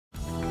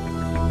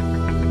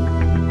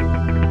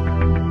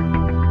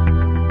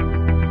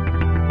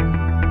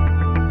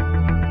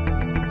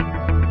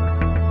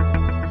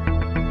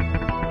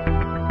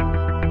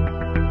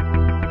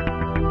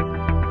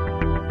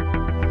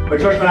But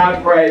church, man, I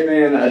pray,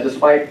 man,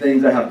 despite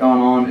things that have gone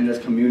on in this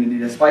community,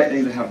 despite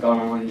things that have gone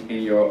on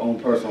in your own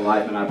personal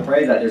life, and I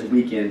pray that this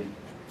weekend,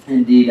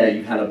 indeed, that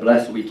you've had a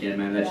blessed weekend,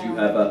 man, that you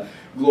have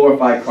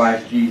glorified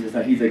Christ Jesus,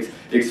 that He's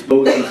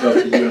exposed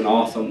Himself to you in an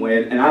awesome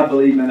way. And I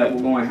believe, man, that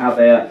we're going to have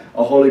a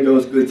Holy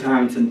Ghost good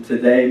time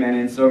today, man,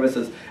 in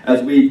services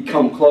as we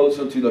come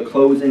closer to the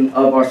closing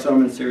of our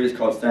sermon series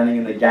called Standing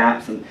in the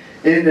Gaps. And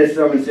in this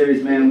sermon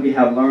series, man, we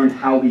have learned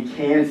how we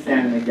can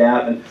stand in the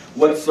gap. And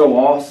what's so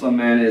awesome,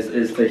 man,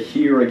 is to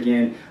hear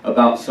again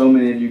about so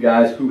many of you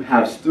guys who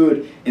have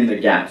stood in the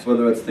gaps,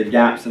 whether it's the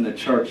gaps in the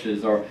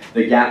churches or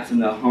the gaps in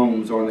the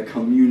homes or in the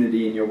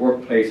community, in your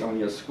workplace, or in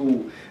your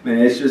school. Man,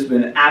 it's just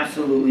been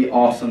absolutely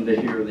awesome to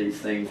hear these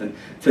things. And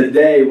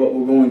today, what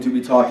we're going to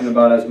be talking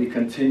about as we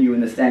continue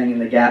in the Standing in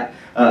the Gap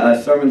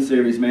sermon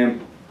series,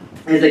 man,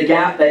 is a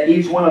gap that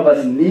each one of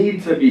us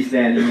need to be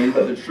standing in.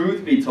 But the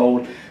truth be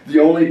told, the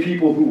only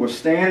people who will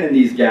stand in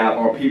these gaps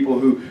are people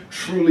who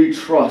truly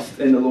trust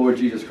in the Lord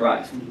Jesus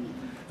Christ.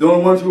 The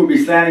only ones who will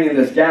be standing in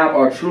this gap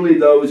are truly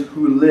those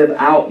who live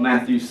out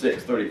Matthew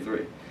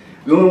 6:33.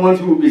 The only ones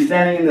who will be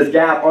standing in this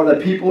gap are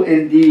the people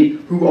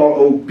indeed who are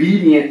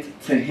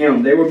obedient to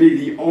Him. They will be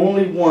the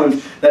only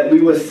ones that we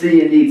will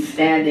see indeed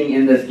standing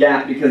in this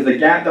gap, because the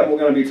gap that we're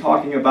going to be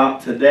talking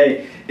about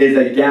today is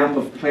a gap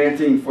of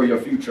planting for your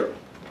future.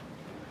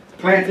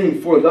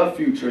 Planting for the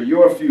future,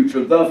 your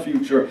future,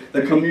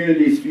 the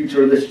community's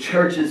future, this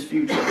church's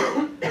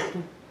future.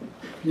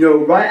 You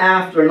know, right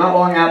after, not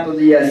long after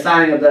the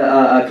signing of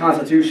the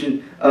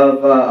Constitution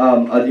of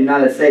the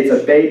United States,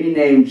 a baby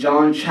named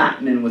John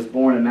Chapman was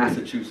born in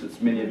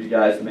Massachusetts. Many of you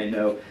guys may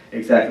know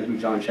exactly who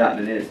John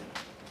Chapman is.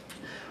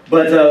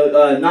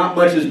 But not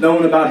much is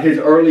known about his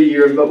early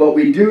years, but what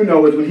we do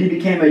know is when he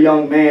became a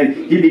young man,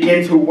 he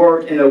began to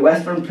work in a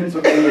western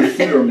Pennsylvania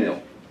cedar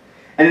mill.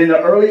 And in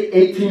the early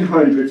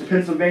 1800s,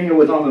 Pennsylvania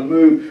was on the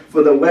move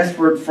for the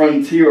westward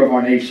frontier of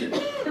our nation.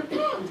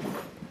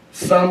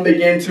 Some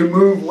began to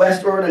move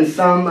westward, and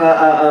some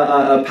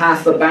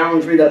past the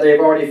boundary that they've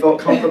already felt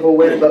comfortable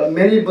with. But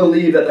many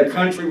believed that the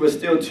country was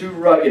still too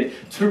rugged,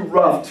 too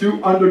rough,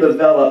 too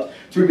underdeveloped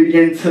to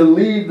begin to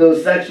leave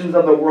those sections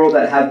of the world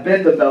that have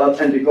been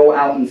developed and to go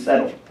out and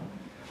settle.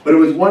 But it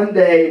was one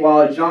day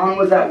while John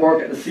was at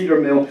work at the cedar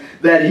mill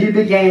that he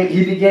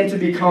began to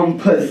become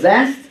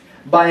possessed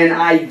by an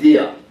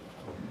idea,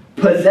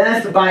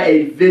 possessed by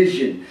a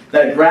vision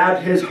that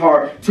grabbed his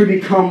heart to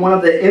become one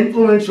of the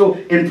influential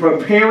in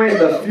preparing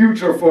the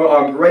future for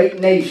our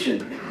great nation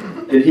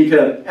that he could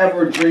have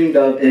ever dreamed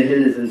of in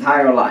his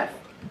entire life.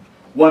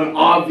 One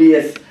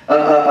obvious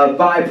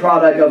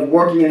byproduct of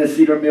working in a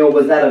cedar mill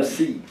was that of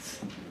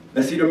seeds.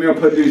 The cedar mill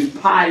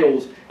produced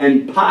piles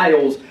and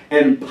piles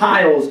and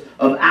piles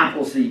of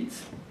apple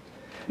seeds.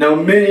 Now,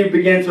 many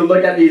began to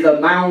look at these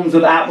mounds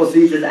of apple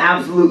seeds as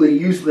absolutely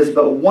useless,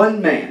 but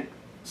one man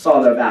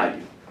saw their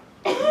value.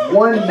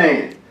 One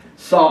man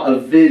saw a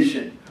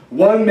vision.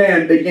 One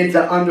man began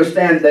to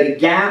understand the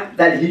gap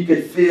that he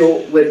could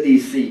fill with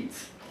these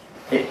seeds.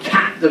 It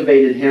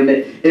captivated him.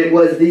 It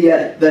was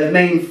the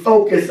main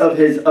focus of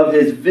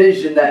his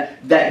vision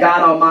that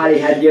God Almighty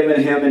had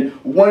given him. And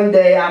one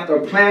day, after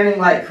planning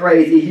like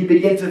crazy, he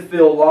began to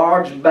fill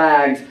large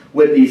bags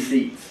with these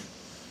seeds.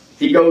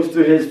 He goes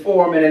to his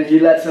foreman and he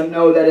lets him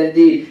know that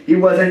indeed he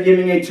wasn't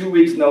giving a 2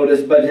 weeks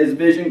notice, but his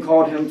vision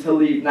called him to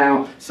leave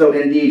now. So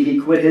indeed he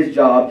quit his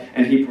job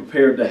and he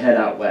prepared to head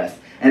out west.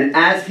 And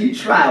as he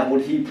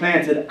traveled, he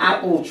planted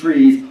apple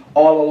trees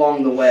all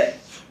along the way.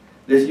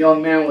 This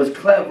young man was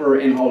clever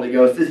in Holy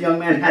Ghost. This young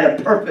man had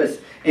a purpose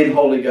in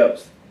Holy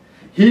Ghost.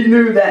 He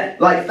knew that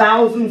like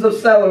thousands of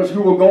settlers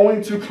who were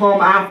going to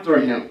come after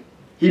him,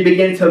 he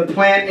began to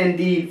plant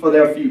indeed for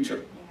their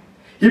future.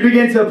 He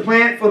began to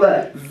plant for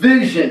the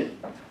vision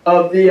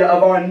of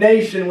our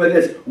nation with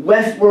its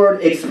westward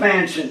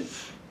expansion.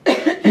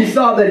 He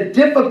saw the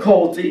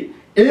difficulty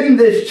in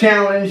this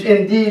challenge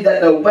indeed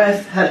that the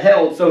West had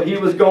held, so he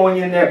was going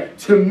in there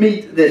to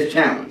meet this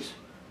challenge.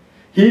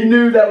 He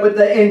knew that with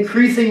the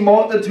increasing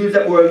multitudes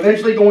that were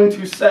eventually going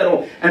to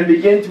settle and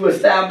begin to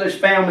establish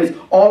families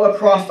all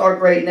across our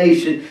great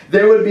nation,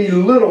 there would be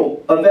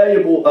little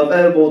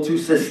available to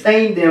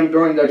sustain them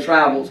during their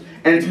travels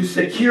and to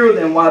secure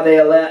them while they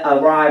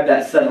arrived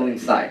at settling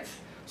sites.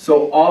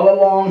 So all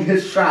along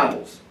his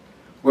travels,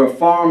 where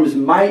farms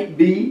might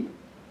be,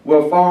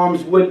 where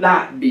farms would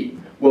not be,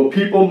 where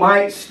people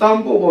might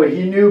stumble, where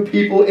he knew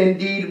people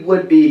indeed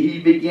would be, he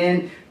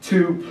began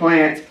to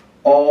plant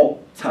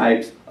all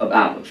types of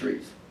apple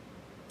trees.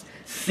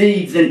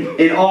 Seeds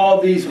in all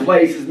these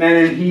places,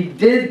 man. And he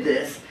did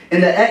this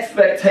in the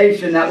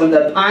expectation that when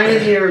the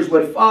pioneers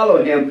would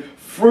follow him,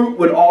 fruit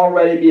would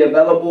already be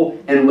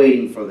available and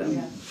waiting for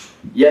them.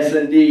 Yes,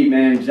 indeed,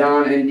 man.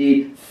 John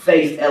indeed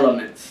faced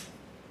elements.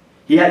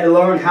 He had to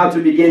learn how to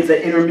begin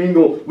to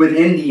intermingle with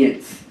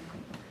Indians.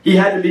 He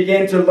had to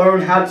begin to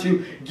learn how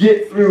to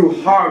get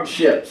through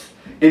hardships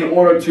in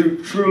order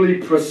to truly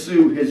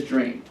pursue his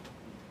dream.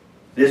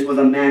 This was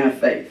a man of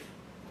faith.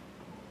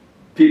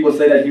 People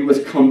say that he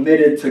was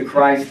committed to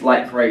Christ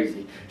like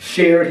crazy.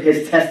 shared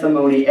his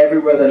testimony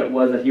everywhere that it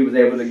was that he was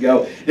able to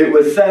go. It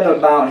was said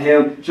about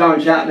him,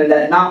 John Chapman,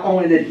 that not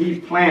only did he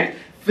plant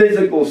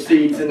physical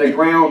seeds in the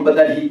ground, but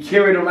that he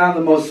carried around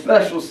the most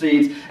special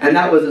seeds, and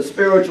that was the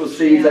spiritual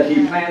seeds that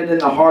he planted in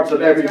the hearts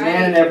of every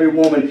man and every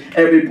woman,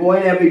 every boy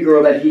and every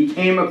girl that he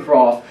came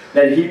across,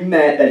 that he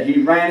met, that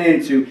he ran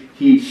into.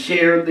 He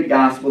shared the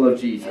gospel of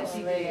Jesus.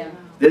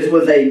 This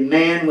was a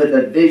man with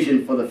a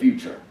vision for the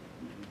future.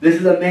 This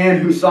is a man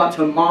who saw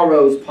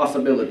tomorrow's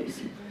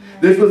possibilities.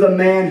 This was a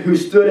man who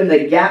stood in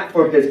the gap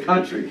for his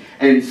country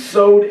and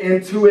sowed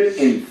into it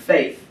in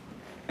faith.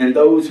 And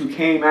those who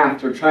came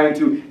after trying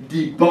to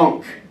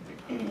debunk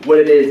what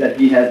it is that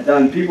he has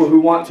done. People who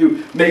want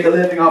to make a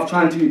living off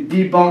trying to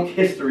debunk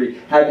history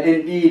have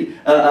indeed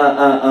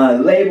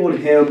labeled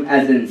him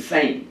as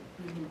insane.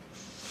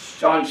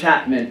 John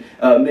Chapman,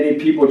 many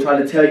people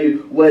try to tell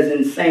you was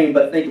insane,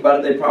 but think about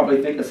it, they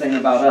probably think the same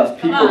about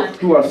us. People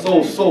who are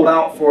so sold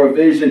out for a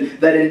vision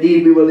that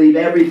indeed we will leave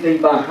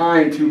everything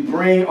behind to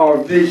bring our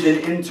vision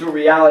into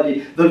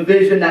reality. The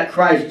vision that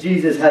Christ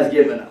Jesus has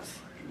given us.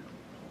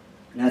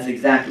 And that's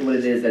exactly what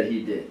it is that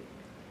he did.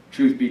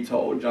 Truth be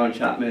told, John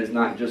Chapman is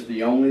not just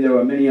the only. There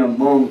were many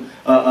among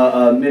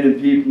men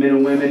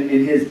and women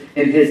in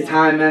his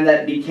time, man,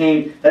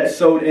 that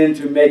sowed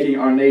into making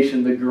our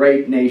nation the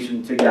great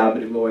nation to God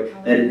be the glory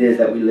that it is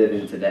that we live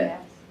in today.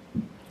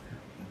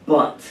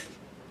 But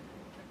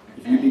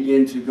if you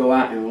begin to go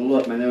out and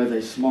look, man, there is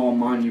a small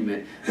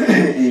monument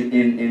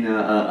in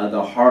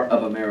the heart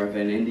of America,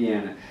 in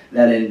Indiana,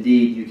 that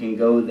indeed you can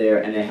go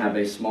there and they have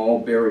a small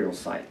burial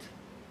site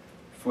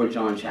for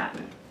John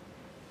Chapman.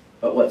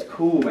 But what's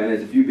cool, man,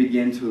 is if you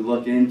begin to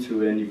look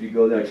into it and if you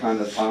go there trying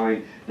to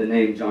find the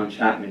name John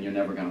Chapman, you're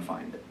never going to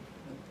find it.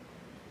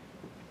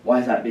 Why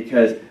is that?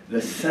 Because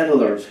the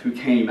settlers who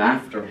came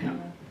after him,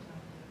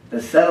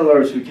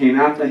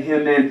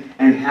 man,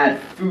 and had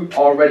food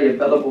already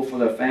available for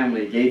their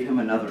family, gave him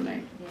another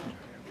name.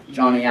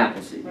 Johnny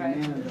Appleseed.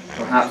 Right.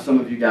 Perhaps some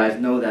of you guys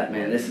know that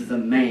man. This is a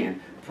man,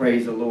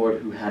 praise the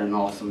Lord, who had an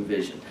awesome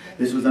vision.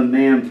 This was a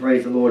man,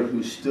 praise the Lord,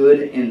 who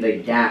stood in the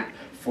gap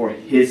for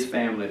his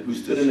family, who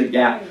stood in the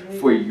gap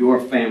for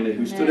your family,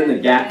 who stood in the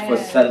gap for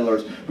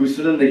settlers, who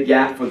stood in the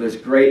gap for this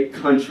great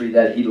country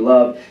that he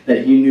loved,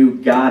 that he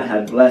knew God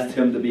had blessed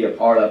him to be a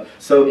part of.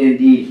 So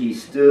indeed, he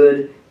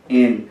stood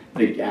in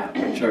the gap.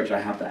 Church,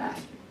 I have to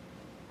ask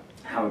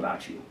you, how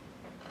about you?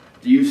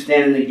 Do you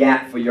stand in the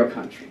gap for your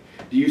country?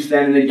 Do you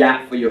stand in the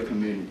gap for your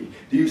community?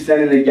 Do you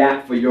stand in the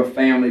gap for your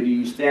family? Do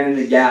you stand in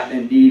the gap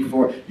indeed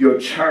for your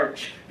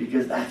church?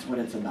 Because that's what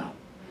it's about.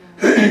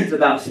 It's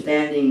about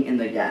standing in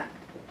the gap.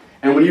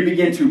 And when you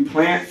begin to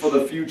plant for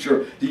the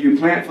future, do you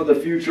plant for the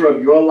future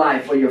of your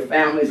life, for your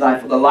family's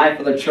life, for the life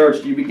of the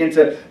church? Do you begin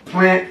to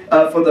plant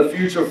for the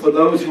future for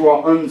those who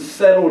are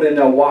unsettled in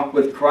their walk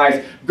with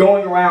Christ,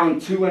 going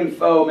around to and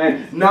fro,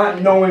 man,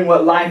 not knowing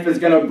what life is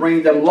going to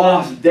bring them,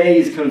 lost,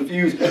 dazed,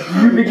 confused? Do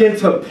you begin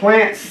to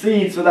plant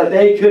seeds so that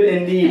they could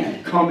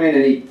indeed come in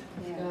and eat?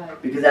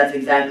 Because that's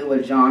exactly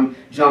what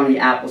Johnny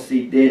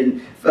Appleseed did.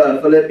 And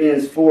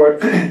Philippians 4,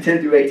 10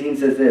 through 18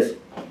 says this.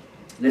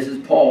 This is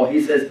Paul. He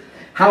says,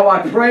 "How I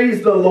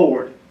praise the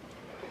Lord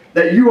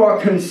that you are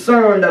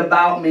concerned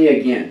about me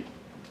again.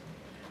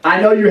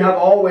 I know you have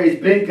always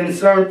been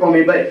concerned for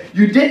me, but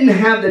you didn't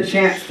have the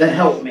chance to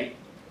help me.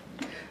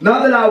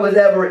 Not that I was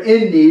ever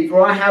in need,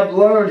 for I have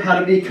learned how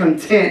to be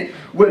content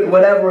with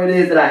whatever it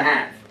is that I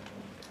have.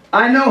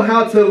 I know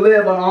how to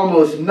live on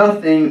almost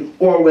nothing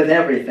or with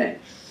everything.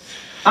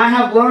 I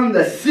have learned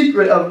the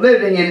secret of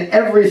living in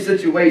every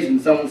situation."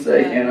 Someone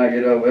say, "Can I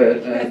get over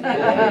it?"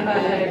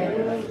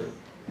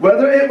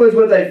 "Whether it was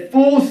with a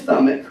full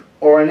stomach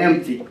or an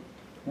empty,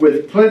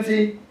 with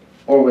plenty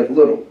or with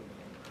little.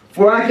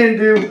 For I can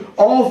do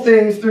all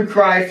things through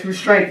Christ who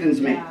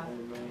strengthens me.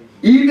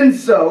 Even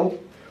so,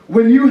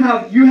 when you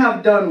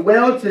have done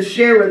well to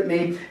share with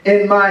me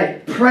in my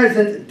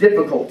present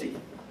difficulty.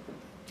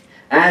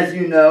 As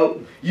you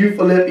know, you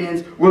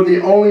Philippians were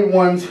the only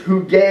ones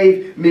who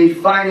gave me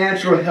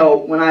financial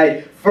help when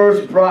I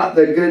first brought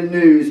the good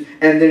news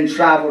and then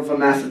traveled from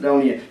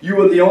Macedonia. You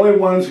were the only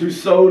ones who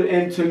sowed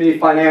into me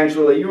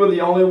financially. You were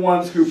the only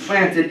ones who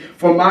planted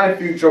for my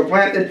future,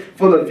 planted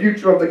for the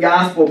future of the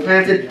gospel,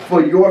 planted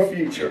for your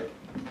future."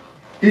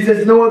 He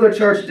says, no other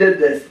church did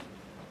this.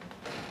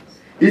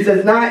 He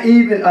says, not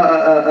even,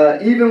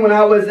 even when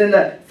I was in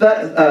the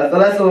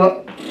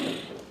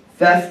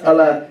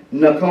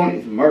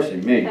Thessalonians, mercy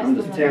me, I'm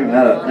just tearing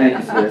that up. Thank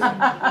you, sis.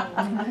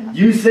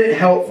 "You sent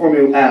help for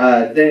me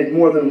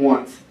more than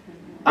once.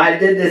 I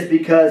did this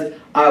because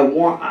I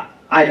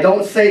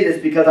don't say this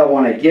because I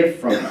want a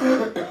gift from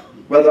you.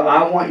 Rather,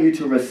 I want you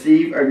to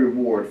receive a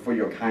reward for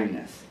your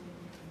kindness.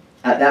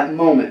 At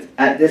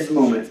this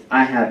moment,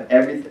 I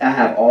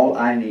have all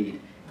I need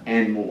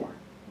and more.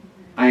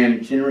 I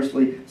am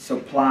generously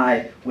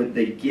supplied with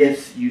the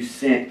gifts you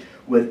sent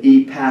with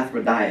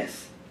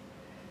Epaphroditus.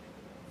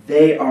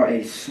 They are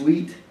a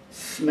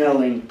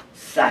sweet-smelling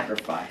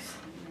sacrifice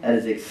that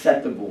is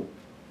acceptable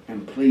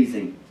and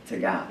pleasing to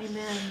God."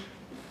 Amen.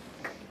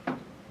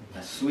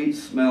 A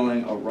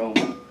sweet-smelling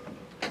aroma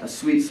a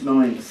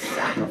sweet-smelling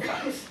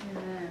sacrifice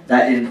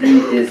that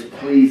indeed is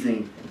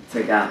pleasing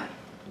to God.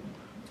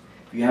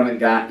 If you haven't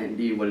got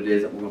indeed what it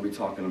is that we're going to be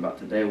talking about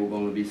today, we're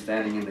going to be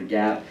standing in the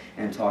gap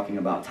and talking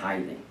about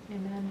tithing.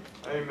 Amen.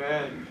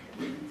 Amen.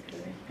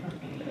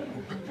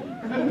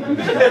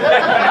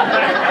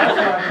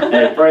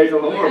 Hey, praise the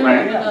Lord,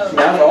 man.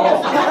 That's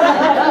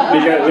awesome.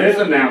 Because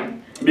listen now,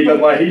 because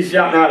while he's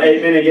shouting out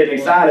amen and getting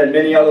excited,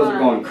 many others are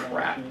going,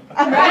 crap.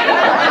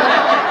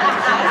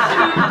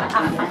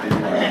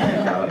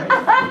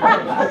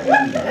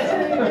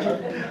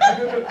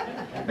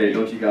 Baby,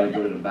 don't you gotta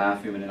go to the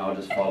bathroom and then I'll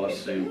just follow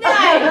suit?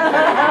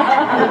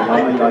 How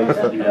many of y'all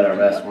used to do that at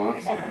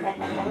restaurants?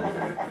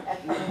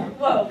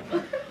 Whoa.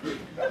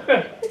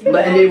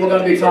 But indeed, we're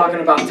going to be talking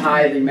about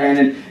tithing,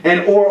 man,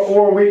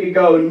 or we could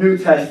go New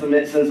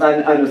Testament, since I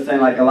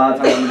understand like a lot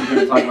of times when we're going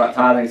to talk about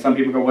tithing, some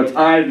people go, well,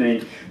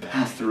 tithing,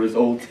 Pastor, is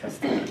Old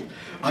Testament.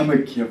 I'm a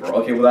giver.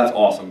 Okay, well, that's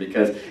awesome,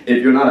 because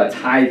if you're not a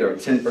tither,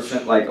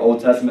 10% like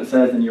Old Testament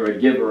says, then you're a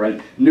giver.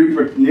 And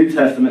New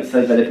Testament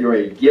says that if you're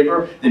a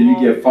giver, then you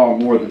give far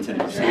more than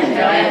 10%.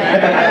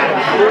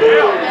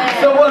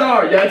 So what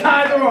are you, a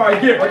tither or a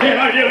giver? Can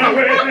I get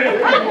away?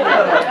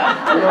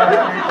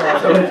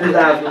 So it's just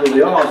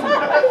absolutely awesome.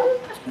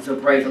 And so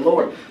praise the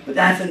Lord. But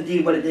that's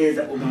indeed what it is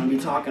that we're going to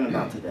be talking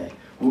about today.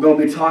 We're going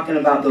to be talking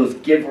about those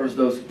givers,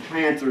 those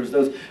planters,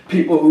 those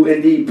people who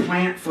indeed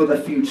plant for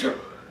the future.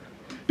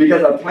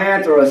 Because a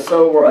planter, a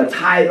sower, a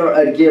tither,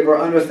 a giver,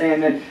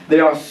 understand that they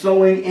are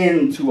sowing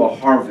into a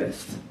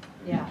harvest.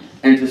 Yeah.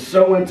 And to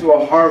sow into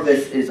a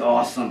harvest is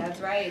awesome. That's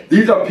right.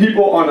 These are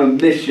people on a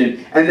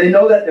mission, and they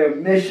know that their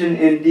mission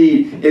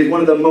indeed is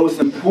one of the most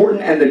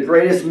important and the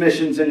greatest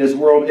missions in this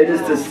world. It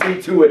is to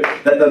see to it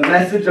that the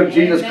message of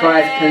Jesus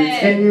Christ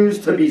continues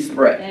to be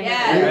spread.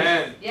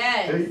 Yes.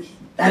 Yes.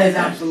 That is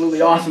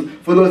absolutely awesome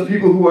for those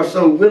people who are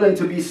so willing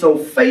to be so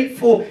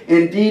faithful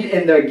indeed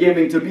in their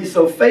giving, to be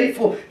so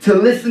faithful to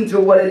listen to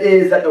what it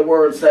is that the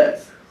Word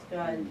says.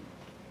 Good.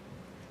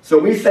 So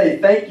we say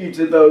thank you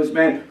to those,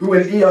 man, who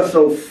indeed are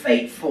so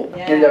faithful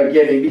in their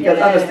giving. Because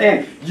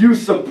understand, you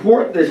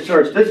support this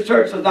church. This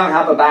church does not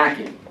have a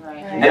backing.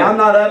 And I'm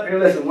not up here,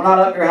 listen, we're not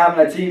up here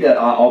having a TV,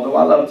 although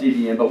I love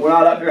TVN, but we're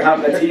not up here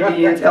having a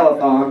TVN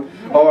telethon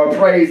or a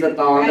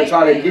praise-a-thon to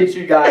try to get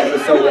you guys to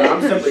sow in.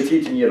 I'm simply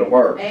teaching you to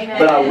work.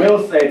 But I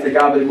will say to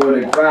God, but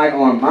we're to drag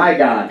on my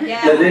God,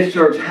 that this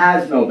church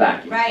has no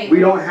backing. We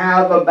don't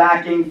have a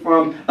backing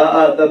from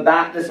the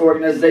Baptist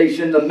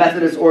organization, the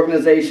Methodist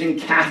organization,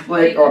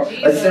 Catholic, or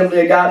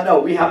Assembly of God. No,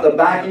 we have the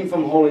backing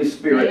from Holy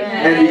Spirit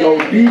and the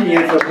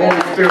obedience of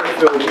Holy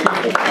Spirit-filled people.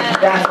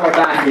 That's our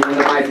backing in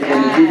the mighty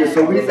name of Jesus.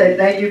 So we say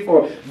thank you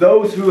for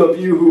those of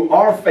you who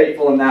are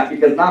faithful in that,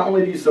 because not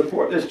only do you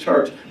support this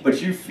church,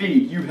 but you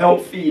feed, you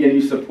help feed, and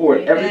you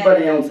support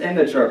everybody else in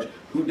the church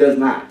who does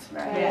not.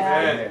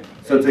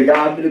 So to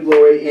God be the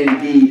glory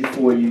indeed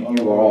for you.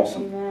 You are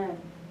awesome.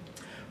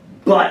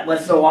 But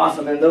what's so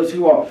awesome, and those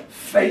who are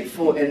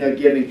faithful in their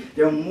giving,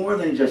 they're more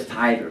than just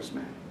tithers,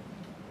 man.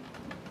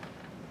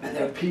 And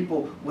they're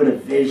people with a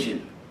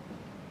vision.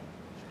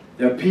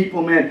 There are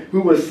people, man,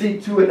 who will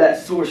see to it that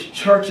Source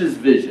Church's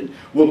vision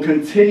will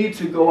continue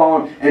to go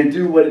on and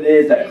do what it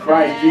is that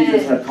Christ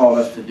Jesus has called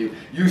us to do.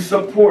 You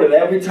support it.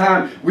 Every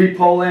time we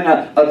pull in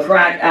a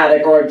crack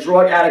addict or a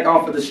drug addict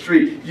off of the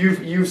street,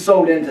 you've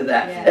sold into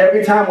that.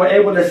 Every time we're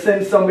able to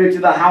send somebody to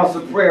the house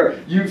of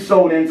prayer, you've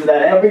sold into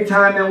that. Every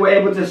time that we're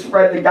able to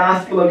spread the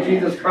gospel of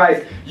Jesus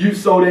Christ, you've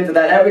sold into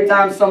that. Every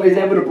time somebody's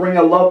able to bring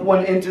a loved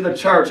one into the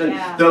church and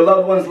their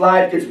loved one's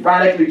life gets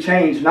radically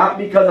changed, not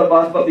because of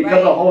us, but because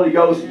of the Holy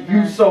Ghost,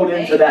 you sold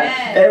into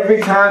that.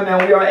 Every time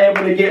that we are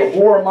able to get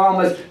horror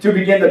mamas to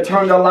begin to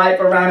turn their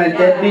life around and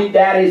deadbeat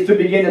daddies to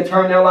begin to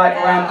turn their life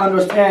around,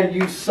 understand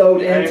you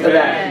sowed into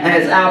that.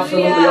 And it's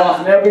absolutely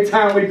awesome. Every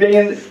time we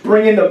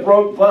bring in the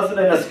broke, busted,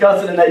 and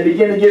disgusted, and they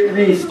begin to get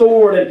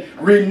restored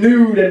and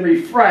renewed and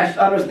refreshed,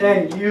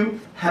 understand you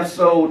have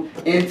sold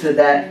into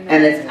that,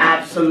 and it's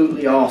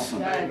absolutely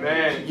awesome.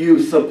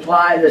 You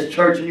supply this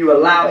church and you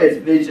allow its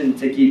vision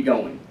to keep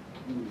going.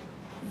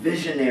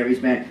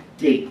 Visionaries, man,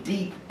 dig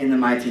deep in the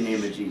mighty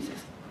name of Jesus.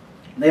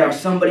 They are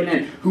somebody,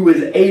 man, who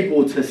is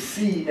able to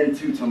see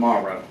into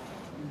tomorrow.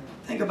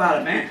 Think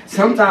about it, man.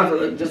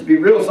 Sometimes, just be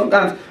real,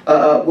 sometimes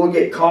we'll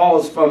get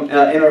calls from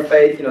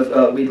Interfaith. You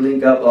know, we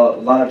link up, a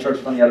lot of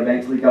churches on the Outer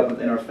Banks link up with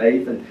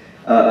Interfaith,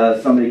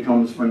 and somebody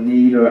comes from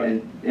need,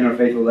 and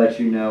Interfaith will let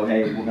you know,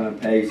 hey, we're going to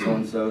pay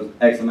so-and-so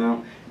X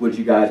amount. Would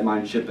you guys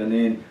mind chipping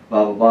in,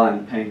 blah, blah, blah,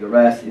 and paying the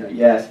rest? You know,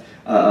 yes.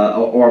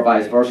 Or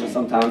vice versa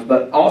sometimes.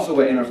 But also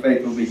what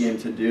Interfaith will begin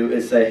to do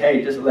is say,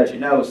 hey, just to let you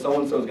know,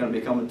 so-and-so is going to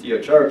be coming to your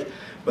church,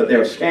 but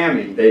they're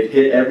scamming. They've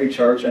hit every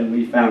church, and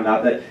we found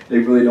out that they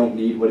really don't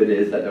need what it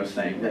is that they're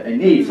saying that they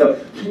need. So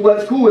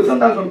what's cool is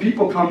sometimes when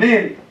people come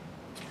in,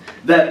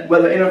 that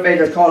whether Interfaith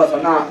has called us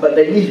or not, but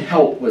they need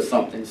help with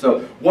something.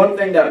 So one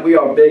thing that we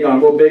are big on,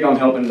 we're big on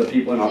helping the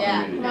people in our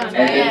community.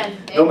 And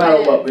no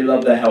matter what, we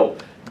love to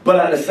help. But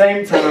at the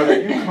same time,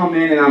 if you come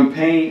in and I'm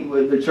paying,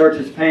 the church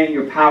is paying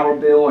your power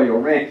bill or your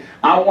rent,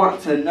 I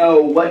want to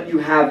know what you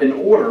have in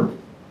order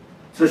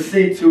to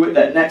see to it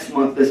that next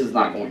month this is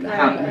not going to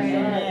happen.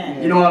 Right.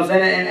 You know what I'm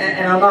saying?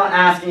 And I'm not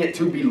asking it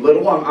to be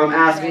little. I'm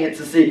asking it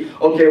to see,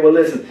 okay, well,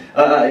 listen,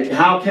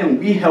 how can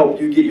we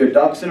help you get your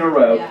ducks in a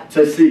row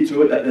to see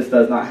to it that this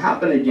does not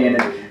happen again?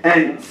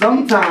 And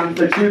sometimes,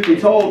 the truth be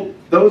told,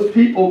 those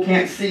people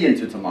can't see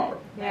into tomorrow.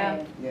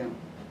 Yeah.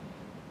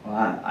 Well,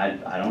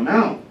 I don't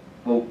know.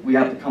 Well, we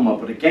have to come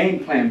up with a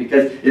game plan,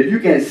 because if you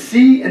can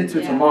see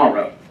into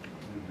tomorrow,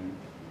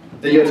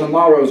 then your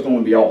tomorrow is going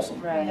to be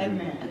awesome. Right.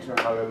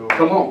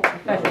 Come on.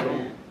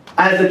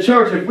 As a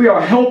church, if we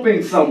are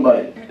helping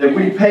somebody, if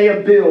we pay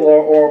a bill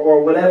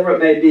or whatever it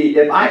may be,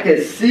 if I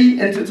can see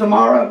into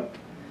tomorrow,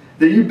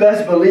 then you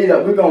best believe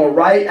that we're going to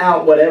write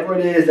out whatever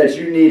it is that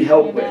you need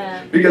help with.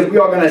 Because we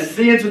are going to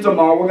see into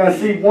tomorrow. We're going to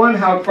see, one,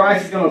 how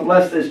Christ is going to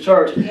bless this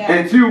church.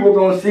 And two, we're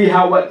going to see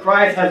how what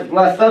Christ has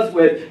blessed us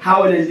with,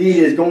 how it indeed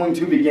is going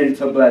to begin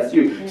to bless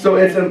you. So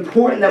it's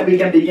important that we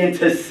can begin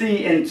to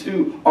see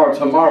into our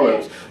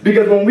tomorrows.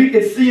 Because when we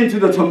can see into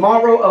the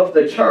tomorrow of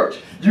the church,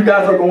 you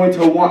guys are going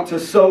to want to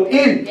sow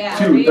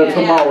into the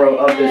tomorrow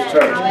of this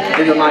church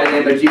in the mighty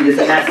name of Jesus.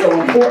 And that's so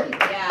important.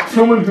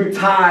 Someone who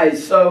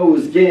tithes,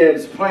 sows,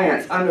 gives,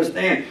 plants.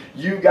 Understand,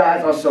 you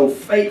guys are so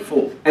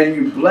faithful, and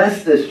you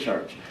bless this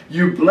church.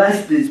 You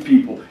bless these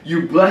people.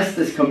 You bless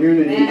this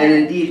community. And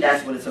indeed,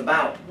 that's what it's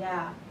about.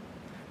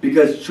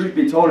 Because truth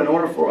be told, in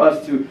order for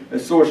us to,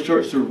 as Source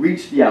Church, to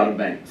reach the Outer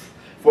Banks,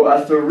 for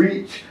us to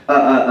reach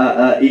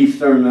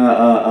eastern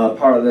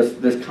part of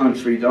this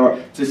country,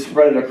 or to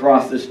spread it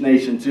across this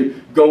nation,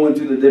 to go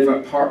into the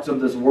different parts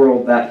of this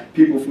world that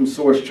people from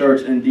Source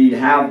Church indeed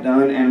have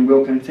done and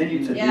will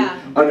continue to do.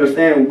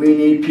 Understand, we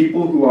need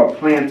people who are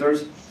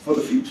planters for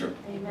the future.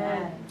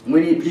 Amen. We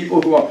need people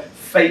who are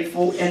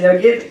faithful in their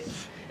giving.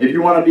 If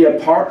you want to be a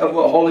part of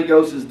what Holy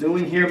Ghost is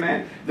doing here,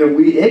 man, then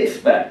we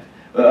expect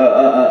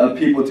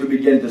people to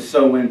begin to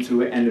sow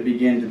into it and to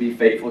begin to be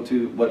faithful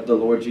to what the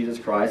Lord Jesus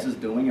Christ is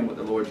doing and what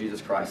the Lord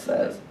Jesus Christ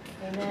says.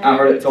 Amen. I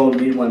heard it told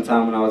me one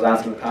time when I was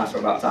asking the pastor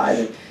about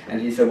tithing, and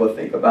he said, well,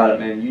 think about it,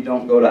 man. You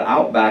don't go to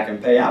Outback and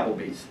pay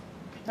Applebee's.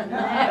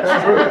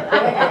 That's true.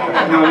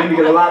 You know what I mean?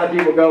 Because a lot of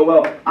people go,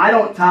 well, I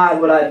don't tithe.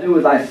 What I do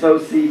is I sow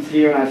seeds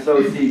here and I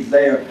sow seeds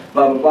there,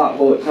 blah, blah, blah.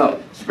 Well, no.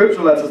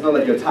 Scripture lets us know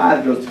that your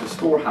tithe goes to the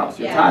storehouse.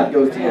 Your tithe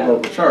goes to the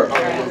local church.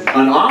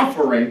 An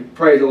offering,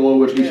 praise the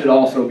Lord, which we should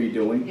also be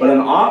doing, but an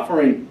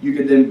offering you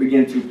could then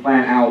begin to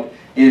plan out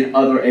in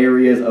other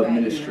areas of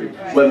ministry.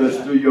 Whether it's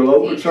through your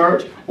local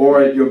church,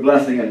 or you're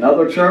blessing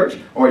another church,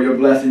 or you're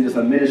blessing just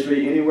a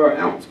ministry anywhere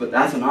else. But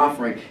that's an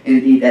offering.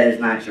 Indeed, that is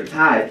not your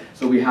tithe.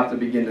 So we have to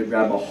begin to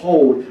grab a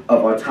hold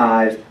of our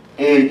tithes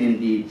and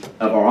indeed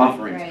of our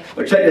offerings.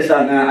 But check this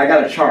out now. I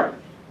got a chart.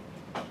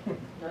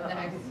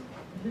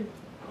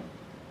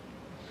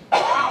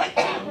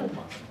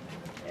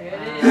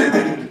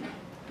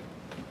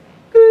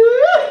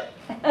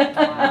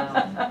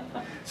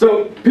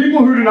 So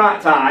people who do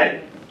not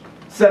tithe,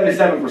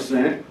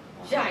 77%.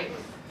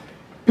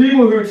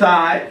 People who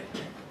tithe,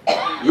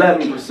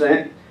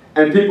 11%.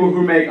 And people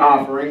who make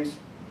offerings,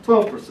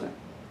 12%.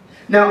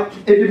 Now,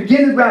 if you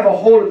begin to grab a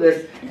hold of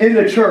this in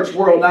the church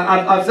world, now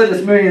I've said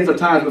this millions of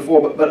times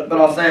before, but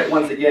I'll say it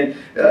once again,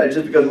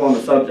 just because we're on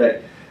the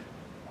subject.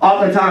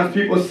 Oftentimes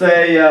people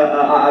say,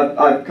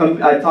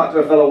 I talked to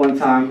a fellow one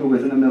time who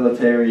was in the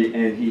military,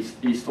 and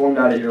he stormed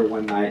out of here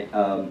one night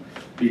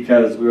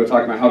because we were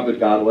talking about how good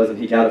God was, and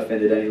he got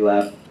offended and he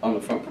left on the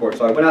front porch.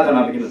 So I went out there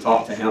and I began to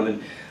talk to him,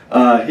 and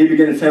he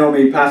began to tell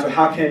me, Pastor,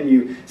 how can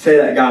you say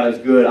that God is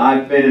good?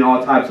 I've been in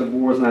all types of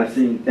wars and I've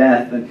seen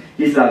death, and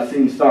he said, I've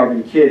seen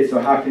starving kids, so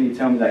how can you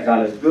tell me that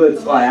God is good?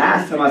 So I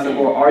asked him, I said,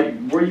 well,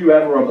 were you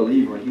ever a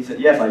believer? And he said,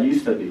 yes, I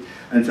used to be,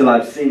 until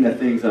I've seen the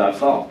things that I've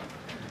saw.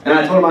 And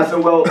I told him, I said,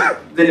 well,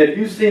 then if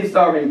you've seen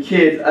starving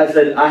kids, I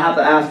said, I have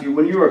to ask you,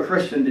 when you were a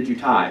Christian, did you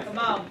tithe? Come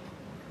on.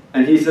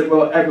 And he said,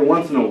 well, every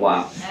once in a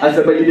while. I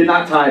said, but you did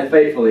not tithe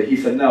faithfully. He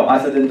said, no.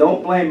 I said, then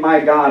don't blame my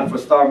God for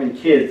starving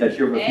kids that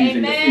you're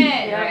refusing to feed.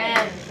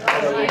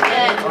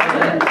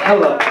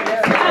 Hello.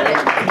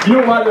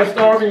 You know why there's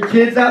starving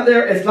kids out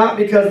there? It's not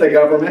because the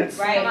government's.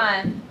 Right. Come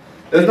on.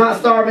 There's not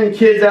starving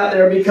kids out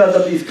there because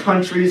of these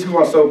countries who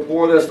are so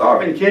poor. There's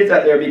starving kids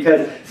out there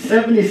because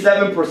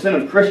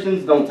 77% of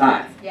Christians don't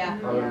tithe.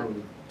 Yeah.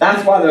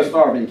 That's why they're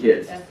starving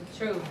kids. That's the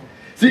truth.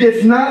 See,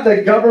 it's not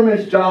the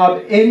government's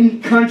job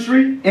in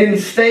country, in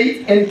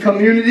state, in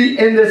community,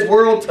 in this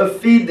world to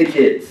feed the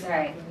kids.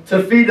 Right.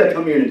 To feed the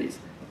communities.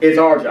 It's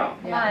our job.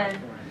 Yeah.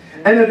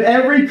 And if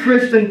every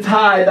Christian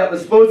tithe that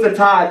was supposed to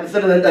tithe,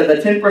 instead of the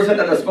 10% that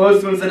they're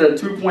supposed to, instead of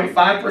the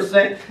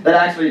 2.5% that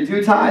actually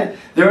do tithe,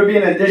 there would be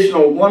an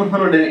additional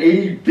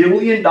 $180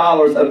 billion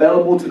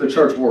available to the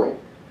church world.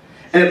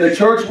 And if the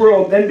church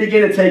world then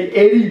began to take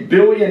 $80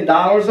 billion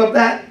of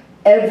that,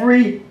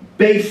 every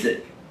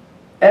basic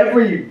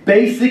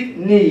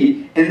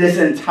need in this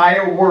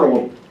entire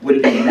world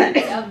would be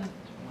met.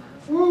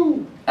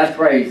 Woo. That's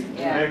crazy.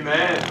 Yeah.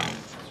 Amen.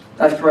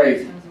 That's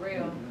crazy. That's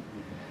real.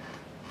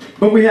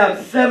 But we have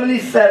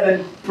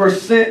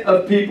 77%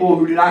 of people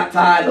who do not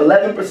tithe,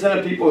 11%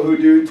 of people who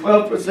do,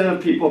 12%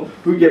 of people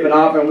who give an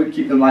offering. We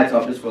keep the lights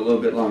off just for a little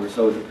bit longer.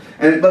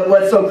 But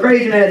what's so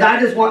crazy, man, is I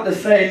just want to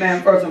say,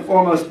 man, first and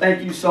foremost,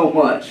 thank you so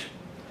much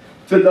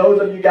to those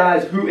of you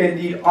guys who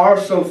indeed are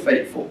so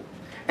faithful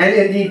and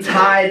indeed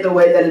tithe the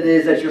way that it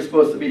is that you're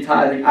supposed to be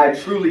tithing. I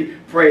truly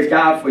praise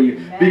God for you,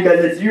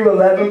 because it's you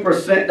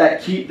 11%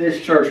 that keep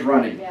this church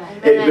running.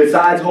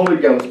 Besides Holy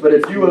Ghost, but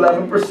it's you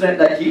 11%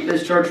 that keep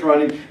this church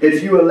running.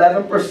 It's you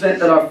 11%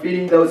 that are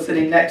feeding those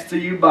sitting next to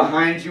you,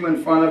 behind you,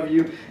 in front of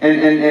you,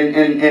 and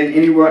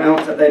anywhere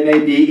else that they may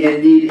be.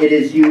 Indeed, it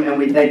is you, and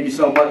we thank you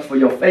so much for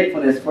your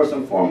faithfulness, first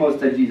and foremost,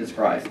 to Jesus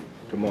Christ.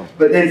 Come on.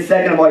 But then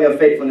second of all, your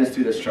faithfulness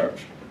to this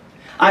church.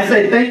 I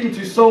say thank you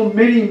to so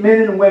many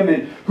men and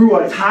women who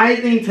are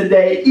tithing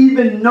today,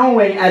 even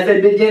knowing as they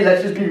begin,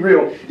 let's just be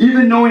real,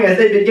 even knowing as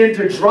they begin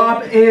to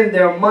drop in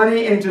their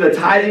money into the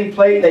tithing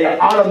plate, they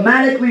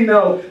automatically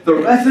know the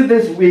rest of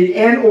this week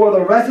and or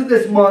the rest of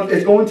this month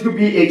is going to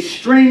be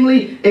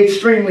extremely,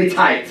 extremely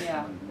tight.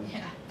 Yeah.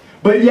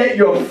 But yet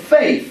your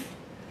faith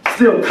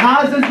still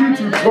causes you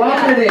to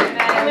drop it in.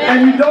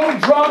 And you don't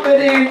drop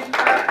it in,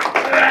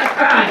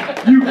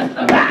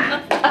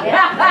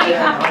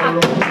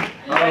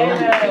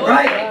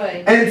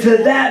 right? And to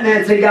that,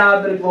 man, to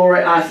God be the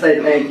glory, I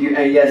say thank you,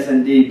 and yes,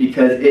 indeed,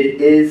 because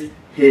it is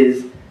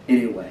His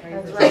anyway.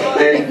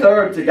 And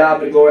third, to God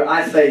be the glory,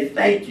 I say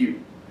thank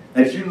you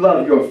that you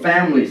love your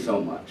family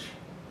so much.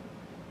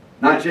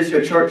 Not just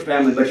your church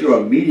family, but your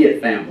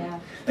immediate family.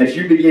 That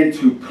you begin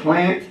to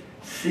plant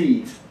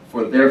seeds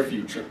for their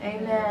future.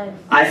 Amen.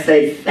 I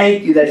say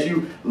thank you that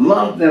you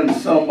love them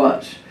so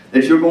much,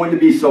 that you're going to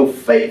be so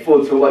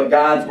faithful to what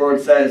God's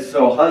Word says.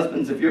 So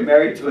husbands, if you're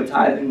married to a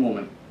tithing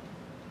woman,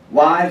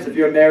 wives, if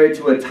you're married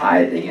to a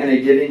tithing and a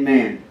giving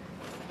man,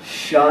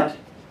 shut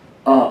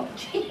up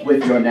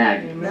with your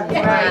nagging. That's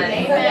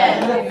right.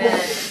 Amen. Amen.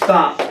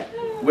 Stop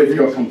with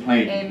your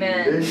complaining.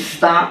 Amen.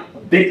 Stop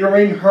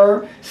bickering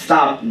her.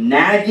 Stop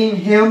nagging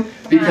him,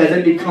 because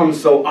it becomes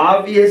so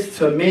obvious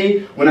to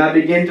me when I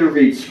begin to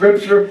read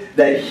Scripture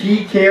that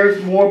he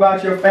cares more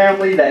about your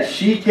family, that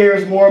she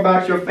cares more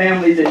about your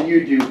family than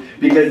you do,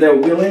 because they're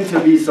willing to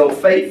be so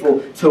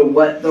faithful to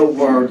what the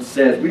Word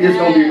says. We just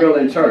going to be real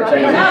in church,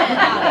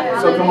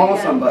 amen? So come on,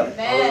 somebody.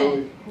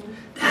 That's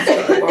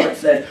what the Word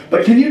says.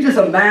 But can you just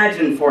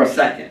imagine for a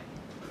second?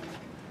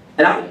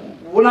 And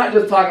we're not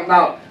just talking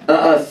about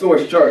a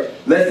Source Church.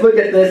 Let's look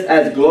at this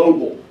as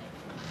global.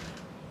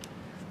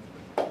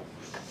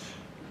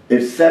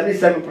 If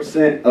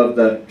 77% of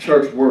the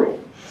church world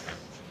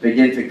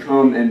begin to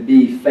come and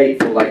be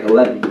faithful like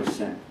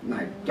 11%,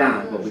 my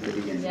God, what we could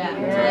begin to do.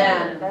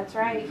 Yeah, that's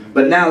right.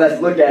 But now let's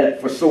look at it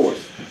for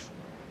Source.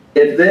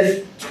 If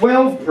this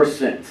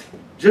 12%,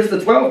 just the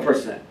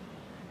 12%,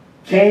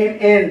 came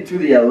into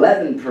the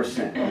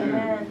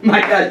 11%,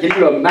 my God, can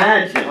you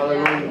imagine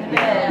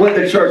what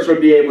the church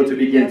would be able to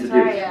begin to do?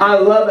 I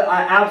love it.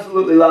 I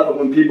absolutely love it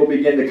when people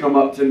begin to come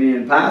up to me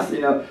and pass,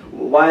 you know,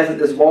 why isn't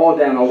this wall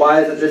down? Or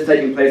why isn't this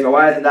taking place? Or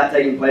why isn't that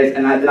taking place?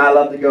 And then I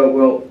love to go,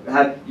 well,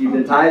 have you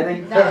been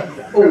tithing?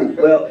 Oh,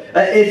 well,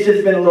 it's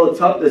just been a little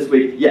tough this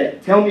week. Yeah,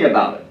 tell me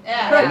about it.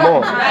 Come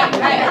on.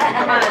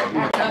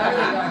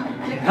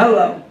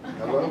 Hello.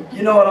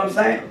 You know what I'm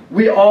saying?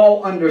 We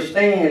all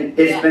understand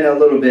it's been a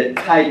little bit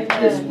tight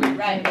this week.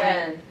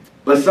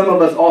 But some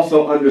of us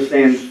also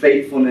understand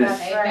faithfulness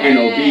and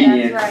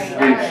obedience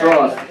and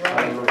trust.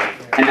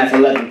 And that's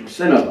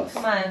 11% of us.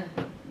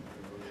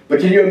 But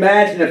can you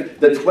imagine if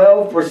the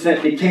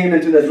 12% became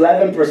into this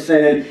 11%,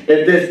 and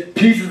if this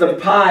pieces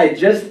of pie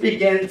just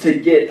begin to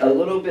get a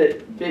little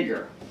bit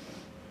bigger?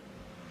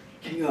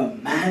 Can you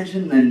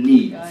imagine the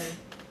needs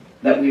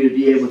that we would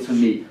be able to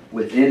meet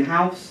within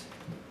house,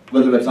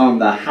 whether it's on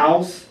the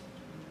house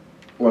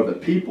or the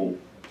people,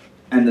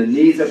 and the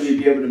needs that we'd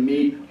be able to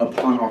meet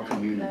upon our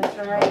community?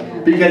 That's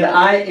right. Because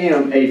I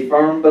am a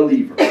firm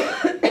believer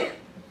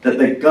that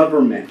the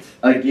government,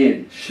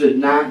 again, should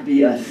not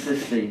be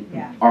assisting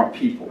our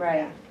people.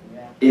 Right.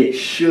 It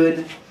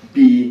should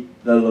be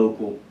the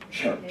local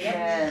church.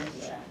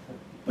 Yes.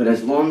 But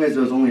as long as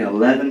there's only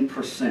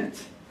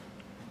 11%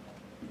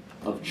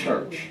 of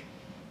church,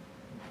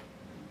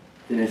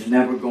 then it's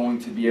never going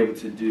to be able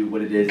to do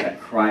what it is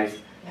that Christ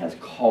has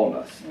called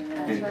us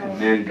and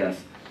commanded us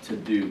to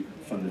do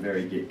from the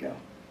very get-go.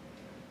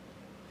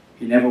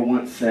 He never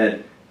once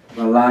said,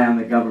 rely on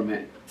the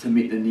government to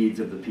meet the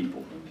needs of the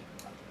people.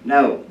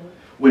 No.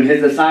 When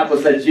his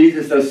disciples said,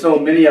 Jesus, there's so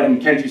many of them,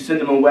 can't you send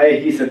them away?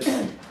 He said,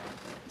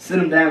 sit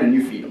them down and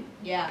you feed them.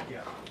 Yeah.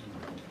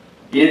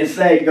 He didn't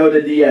say, go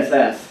to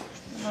DSS.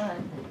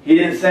 He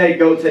didn't say,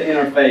 go to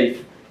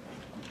Interfaith.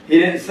 He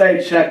didn't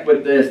say, check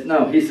with this.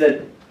 No, he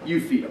said, you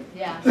feed them.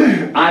 Yeah.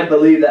 I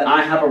believe that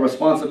I have a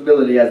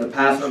responsibility as the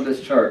pastor of this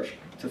church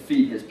to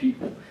feed his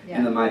people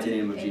in the mighty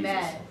name of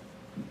Jesus.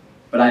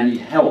 But I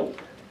need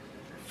help,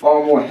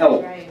 far more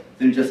help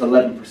than just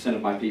 11%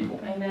 of my people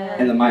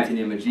in the mighty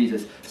name of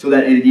Jesus, so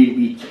that indeed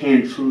we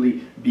can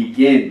truly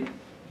begin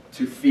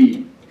to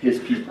feed His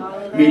people.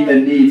 Meet the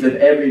needs of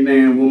every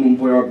man, woman,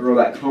 boy, or girl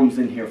that comes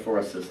in here for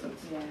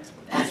assistance.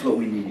 That's what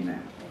we need now.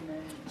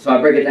 So I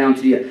break it down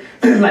to you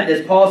like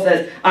this. Paul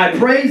says, I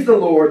praise the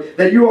Lord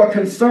that you are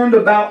concerned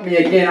about me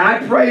again.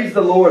 I praise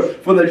the Lord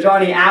for the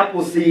Johnny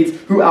Appleseeds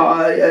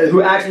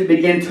who actually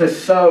begin to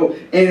sow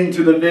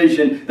into the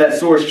vision that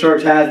Source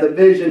Church has, the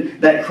vision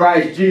that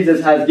Christ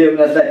Jesus has given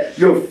us, that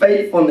your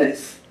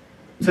faithfulness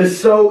to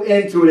sow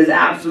into it is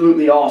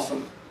absolutely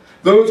awesome.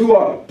 Those who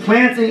are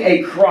planting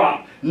a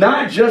crop,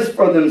 not just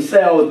for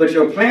themselves, but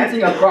you're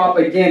planting a crop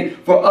again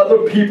for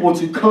other people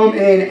to come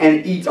in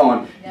and eat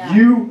on. Yeah.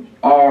 You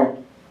are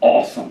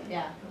awesome.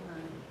 Yeah.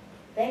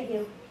 Thank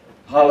you.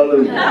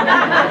 Hallelujah.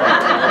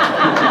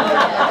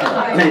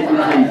 Thank you,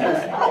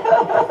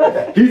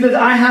 Jesus. He says,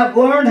 I have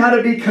learned how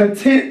to be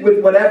content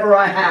with whatever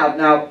I have.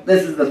 Now,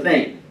 this is the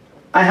thing.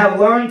 I have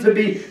learned to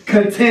be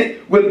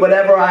content with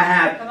whatever I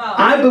have.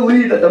 I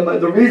believe that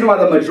the reason why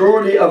the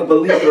majority of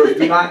believers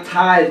do not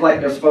tithe like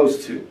they're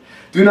supposed to,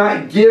 do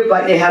not give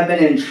like they have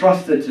been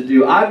entrusted to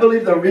do, I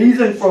believe the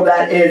reason for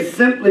that is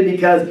simply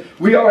because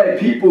we are a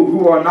people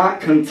who are not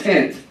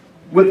content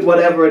with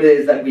whatever it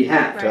is that we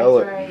have. Tell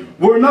it. Right.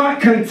 We're not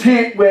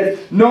content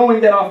with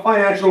knowing that our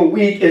financial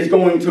week is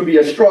going to be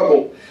a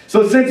struggle.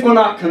 So since we're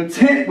not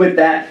content with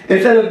that,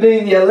 instead of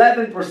being the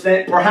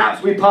 11%,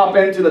 perhaps we pop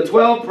into the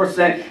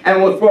 12%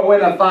 and we'll throw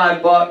in a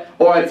 $5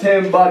 or a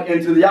 $10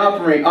 into the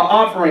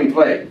offering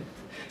plate.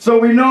 So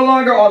we no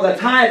longer are the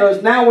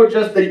tithers, now we're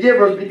just the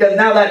givers, because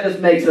now that just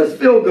makes us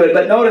feel good.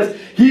 But notice,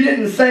 he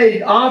didn't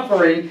say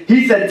offering,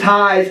 he said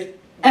tithes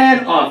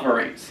and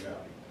offerings.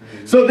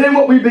 So then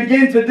what we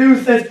begin to do,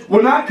 since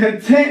we're not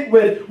content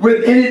with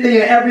anything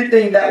and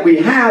everything that we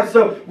have,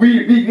 so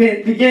we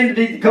begin to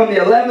become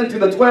the 11 to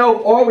the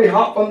 12, or we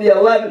hop from the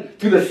 11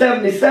 to the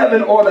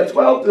 77, or the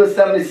 12 to the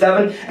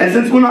 77. And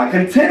since we're not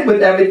content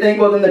with everything,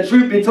 well then the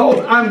truth be told,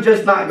 I'm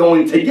just not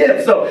going to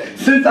give. So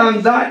since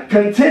I'm not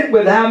content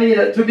with having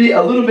it to be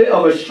a little bit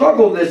of a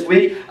struggle this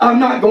week, I'm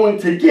not going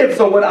to give.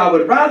 So what I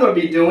would rather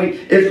be doing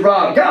is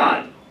rob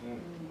God.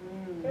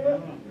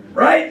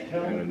 Right?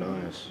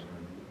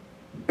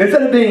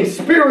 Instead of being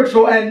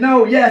spiritual and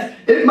know, yes,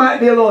 it might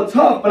be a little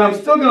tough, but I'm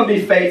still going to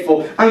be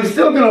faithful. I'm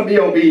still going to be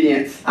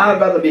obedient.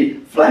 I'd rather be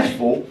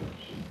fleshful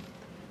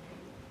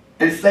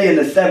and stay in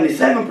the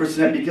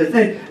 77%, because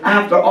then,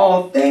 after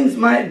all, things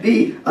might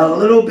be a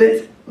little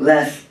bit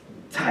less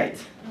tight.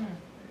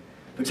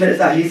 But check this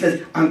out. He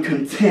says, I'm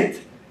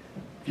content.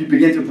 If you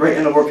begin to break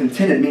down the word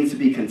content, it means to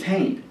be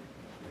contained.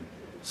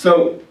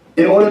 So,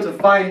 in order to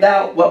find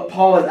out what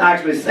Paul is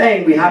actually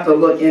saying, we have to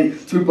look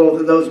into both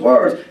of those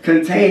words.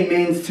 Contain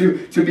means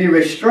to be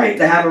restrained,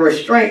 to have a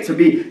restraint,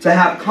 to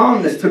have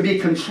calmness, to be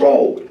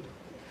controlled.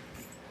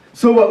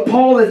 So what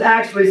Paul is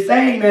actually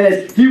saying, man,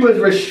 is he was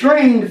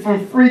restrained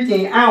from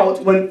freaking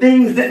out when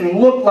things didn't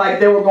look like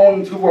they were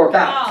going to work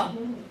out.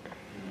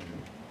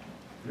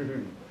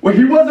 Well,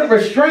 he wasn't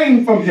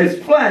restrained from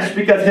his flesh,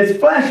 because his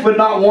flesh would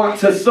not want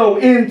to sow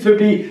in to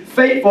be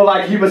faithful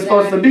like he was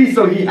supposed to be.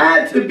 So he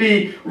had to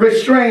be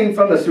restrained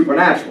from the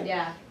supernatural.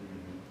 Yeah.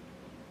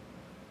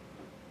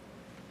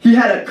 He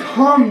had a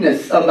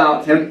calmness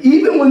about him,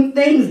 even when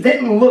things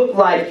didn't look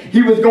like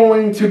he was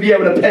going to be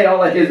able to pay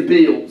all of his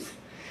bills.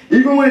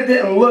 Even when it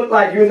didn't look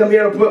like he was going to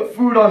be able to put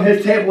food on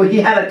his table, he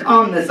had a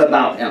calmness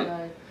about him.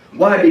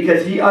 Why?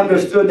 Because he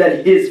understood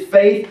that his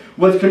faith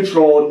was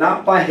controlled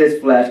not by his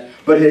flesh,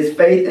 but his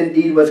faith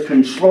indeed was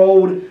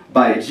controlled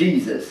by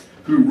Jesus,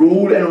 who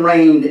ruled and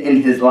reigned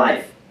in his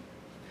life.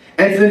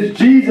 And since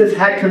Jesus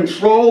had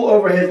control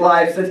over his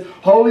life, since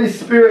Holy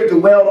Spirit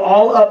dwelled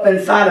all up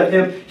inside of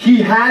him,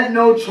 he had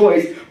no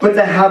choice but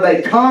to have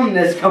a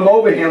calmness come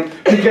over him,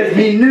 because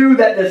he knew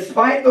that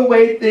despite the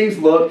way things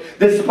look,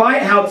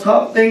 despite how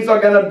tough things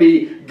are going to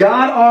be,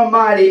 God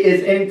Almighty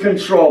is in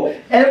control.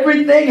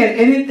 Everything and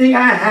anything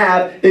I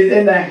have is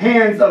in the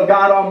hands of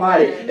God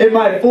Almighty. If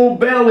my full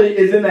belly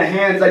is in the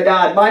hands of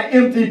God, my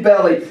empty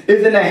belly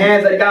is in the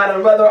hands of God.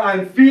 And whether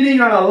I'm feeding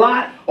on a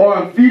lot or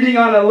I'm feeding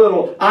on a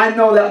little, I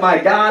know that my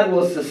God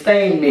will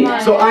sustain me.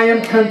 So I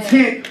am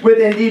content with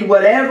indeed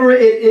whatever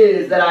it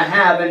is that I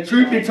have. And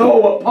truth be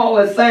told, what Paul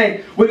is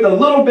saying, with the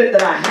little bit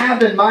that I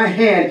have in my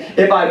hand,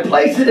 if I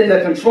place it in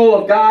the control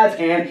of God's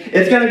hand,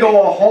 it's going to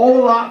go a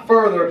whole lot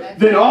further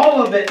than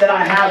all of it that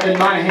I have in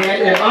my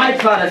hand if I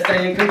try to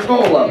stay in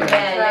control of it.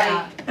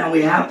 And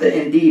we have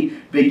to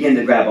indeed begin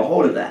to grab a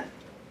hold of that.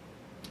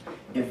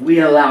 If we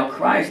allow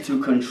Christ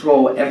to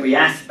control every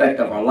aspect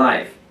of our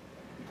life,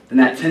 then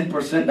that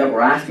 10% that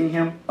we're asking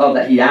him,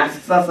 that he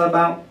asks us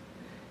about,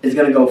 is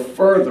going to go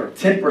further.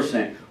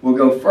 10% will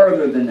go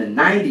further than the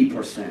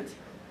 90%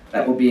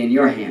 that will be in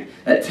your hand.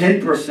 That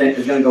 10%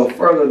 is going to go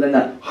further than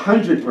the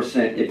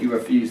 100% if you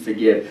refuse to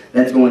give.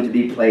 That's going to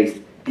be placed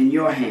in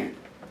your hand.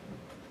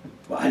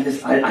 Well, I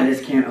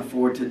just can't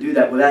afford to do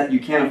that. Well, you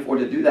can't afford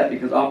to do that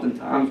because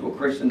oftentimes what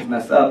Christians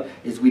mess up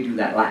is we do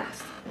that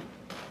last.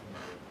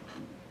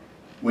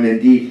 When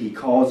indeed he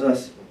calls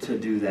us to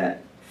do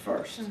that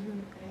first.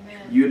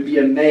 You'd be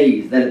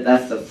amazed that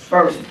that's the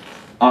first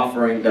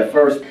offering, the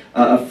first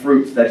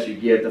fruits that you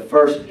give, the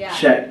first Yeah.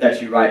 check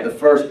that you write, the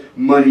first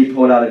money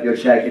pulled out of your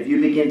check. If you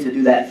begin to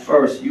do that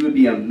first, you would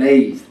be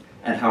amazed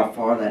at how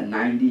far that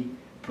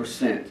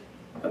 90%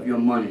 of your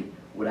money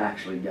would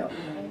actually go.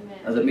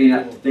 Does it mean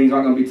that things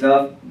aren't going to be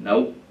tough?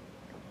 Nope.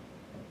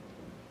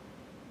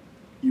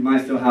 You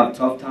might still have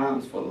tough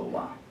times for a little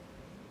while.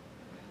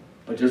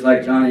 But just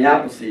like Johnny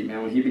Appleseed,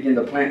 man, when he began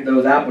to plant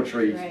those apple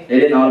trees, Right. they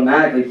didn't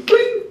automatically,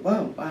 "Wing!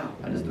 Whoa, wow,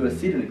 I just threw a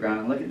seed in the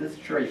ground and look at this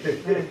tree."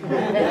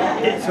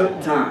 It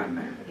took time,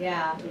 man.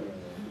 Yeah.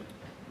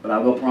 But I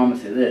will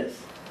promise you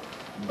this.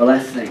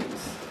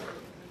 Blessings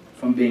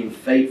from being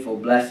faithful,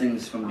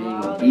 blessings from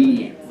being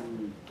obedient,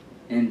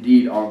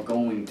 indeed are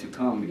going to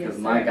come because Yes,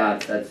 my sir.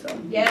 God said so.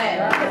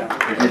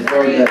 Yeah. His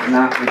word does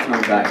not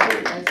return back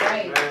void. That's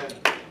right.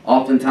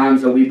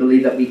 Oftentimes, though, we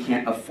believe that we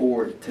can't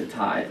afford to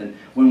tithe. And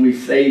when we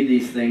say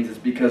these things, it's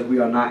because we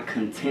are not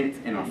content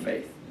in our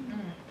faith.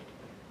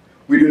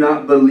 We do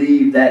not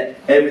believe that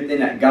everything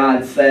that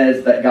God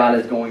says that God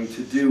is going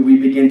to do, we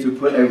begin to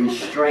put a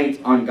restraint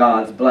on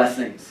God's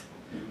blessings.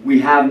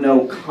 We have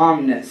no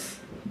calmness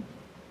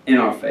in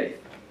our faith.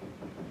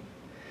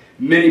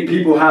 Many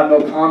people have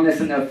no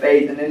calmness in their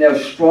faith, and then they'll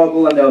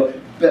struggle and they'll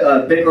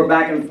bicker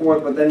back and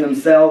forth within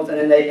themselves, and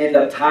then they end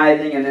up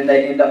tithing, and then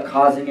they end up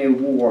causing a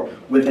war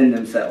within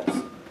themselves.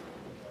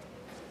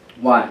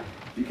 Why?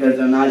 Because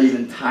they're not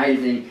even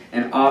tithing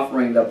and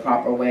offering the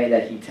proper way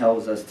that He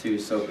tells us to.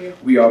 So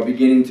we are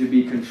beginning to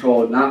be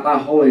controlled, not by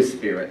Holy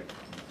Spirit,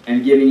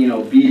 and giving in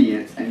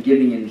obedience and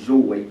giving in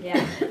joy,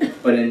 Yeah.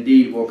 but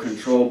indeed we're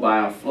controlled by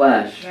our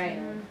flesh. Right.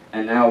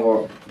 And now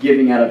we're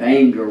giving out of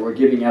anger, we're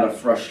giving out of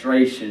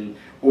frustration,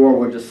 or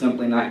we're just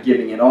simply not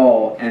giving at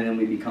all, and then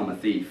we become a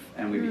thief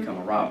and we become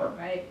a robber.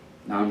 Right.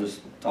 Now I'm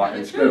just talking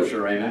That's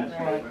scripture, amen?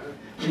 Right.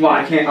 Well,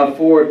 I can't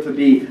afford to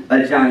be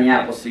a Johnny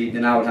Appleseed,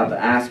 then I would have to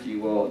ask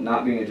you, well,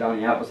 not being a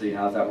Johnny Appleseed,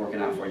 how's that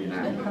working out for you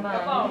now? Come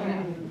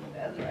on.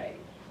 That's right.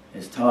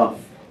 It's tough.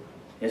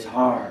 It's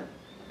hard.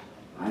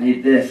 I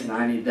need this and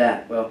I need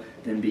that. Well,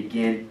 then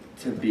begin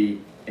to be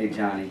a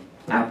Johnny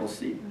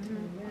Appleseed.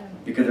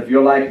 Because if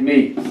you're like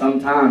me,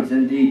 sometimes,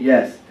 indeed,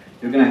 yes,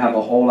 you're going to have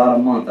a whole lot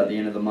of month at the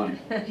end of the money.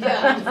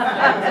 Yeah.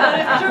 That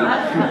is true.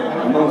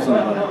 Come on,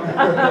 somebody.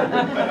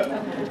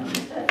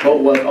 But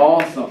what's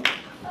awesome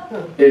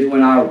is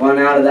when I run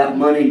out of that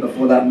money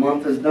before that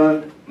month is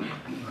done,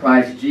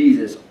 Christ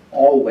Jesus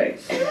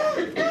always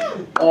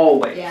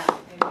Yeah.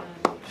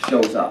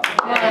 shows up.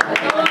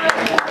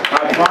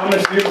 I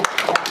promise you,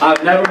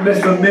 I've never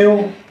missed a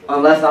meal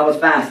unless I was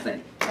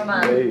fasting. Come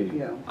on.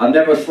 I've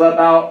never slept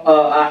out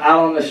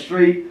on the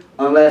street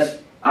unless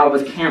I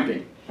was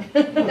camping.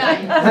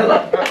 Nice.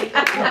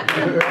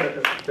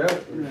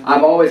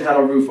 I've always had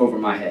a roof over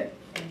my head.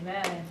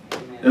 Amen.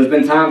 There's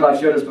been times, I've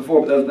shared this before,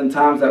 but there's been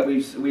times that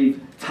we've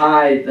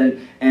tithed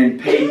and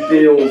paid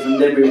bills,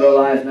 and then we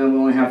realize, no, we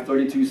only have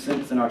 32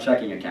 cents in our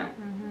checking account.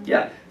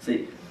 Yeah,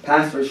 see,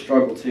 pastors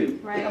struggle too.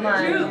 Right. Come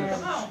on.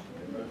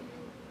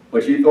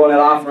 But you throw in that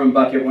offering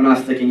bucket, we're not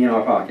sticking in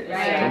our pockets.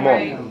 Right. Come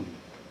Right. on.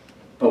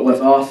 But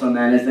what's awesome,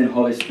 man, is then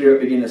Holy Spirit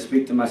begin to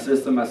speak to my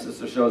sister. My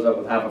sister shows up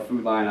with half a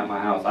food line at my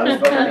house. I just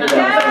felt like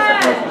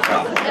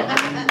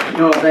that. You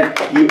know what I'm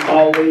saying? He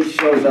always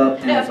shows up,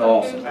 and it's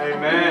awesome.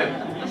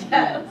 Amen.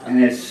 Yes.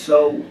 And it's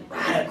so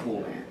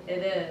radical, man. It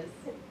is.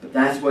 But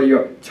that's where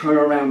your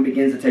turnaround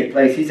begins to take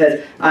place. He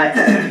says,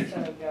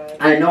 So good.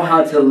 I know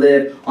how to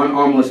live on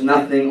almost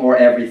nothing or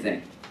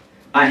everything.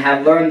 I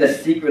have learned the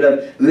secret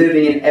of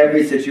living in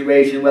every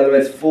situation, whether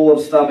it's full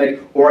of stomach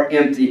or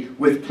empty,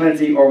 with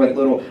plenty or with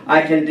little.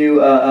 I can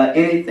do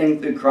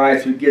anything through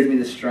Christ who gives me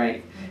the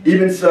strength.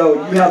 Even so,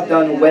 you have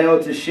done well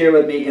to share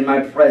with me in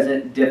my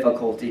present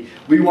difficulty.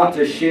 We want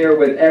to share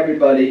with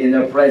everybody in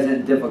their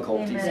present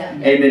difficulties.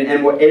 Amen. Amen.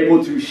 And we're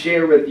able to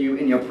share with you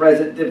in your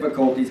present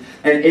difficulties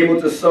and able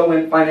to sow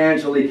in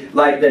financially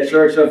like the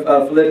church of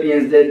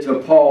Philippians did to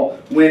Paul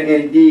when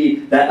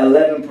indeed that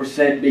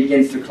 11%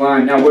 begins to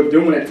climb. Now we're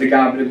doing it to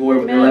God be the glory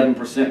with the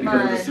 11%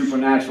 because of the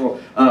supernatural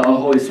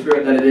Holy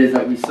Spirit that it is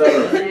that we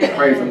serve. Amen.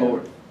 Praise the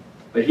Lord.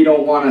 But He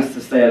don't want us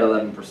to stay at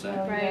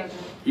 11%. Right.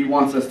 He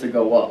wants us to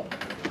go up.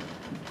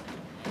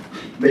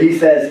 But He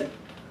says,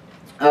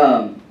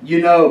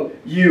 you know,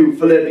 you,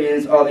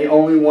 Philippians, are the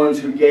only ones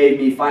who gave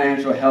me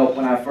financial help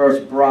when I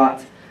first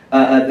brought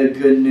the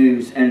good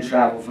news and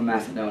traveled from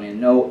Macedonia.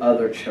 No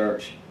other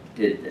church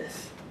did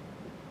this.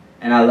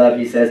 And I love,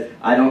 he says,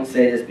 I don't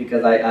say this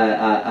because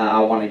I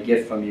want a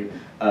gift from you.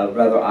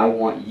 Rather, I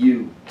want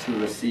you to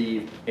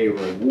receive a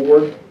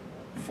reward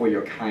for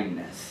your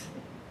kindness.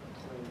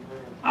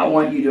 I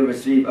want you to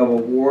receive a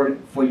reward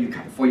for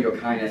your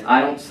kindness. I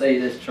don't say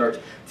this, church,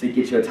 to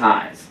get your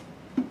tithes.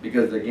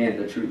 Because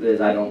again, the truth is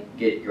I don't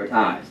get your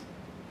tithes.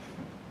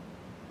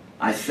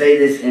 I say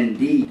this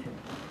indeed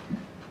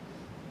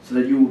so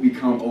that you will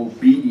become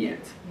obedient,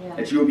 Yeah.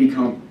 that you will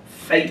become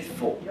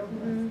faithful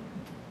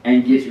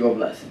and get your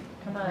blessing.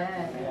 Come on.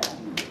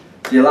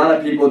 See, a lot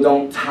of people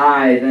don't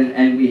tithe,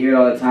 and we hear it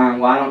all the time,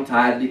 well, I don't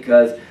tithe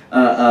because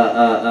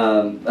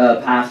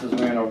pastors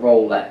wearing a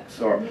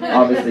Rolex, or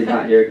obviously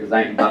not here because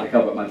I ain't about to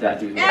cover up my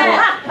tattoos.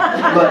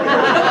 But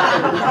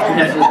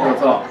that's just real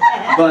talk.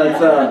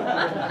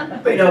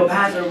 But you know,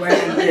 pastor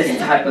wearing this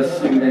type of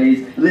suit, and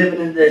he's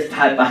living in this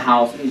type of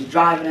house, and he's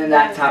driving in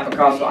that type of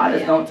car. So I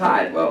just don't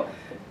tithe. Well,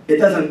 it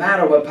doesn't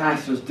matter what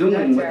pastor's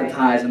doing with the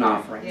tithes and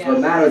offerings.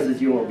 What matters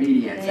is your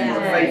obedience and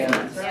your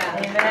faithfulness.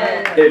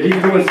 If he's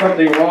doing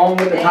something wrong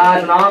with the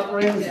tithes and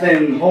offerings,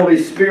 then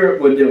Holy Spirit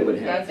would deal with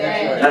him.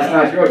 That's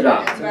not your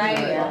job.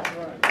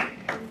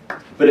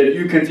 But if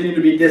you continue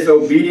to be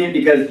disobedient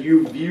because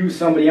you view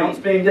somebody else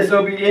being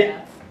disobedient,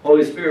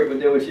 Holy Spirit would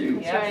deal with you.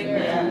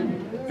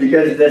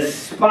 Because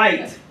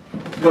despite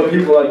what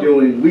people are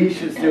doing, we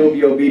should still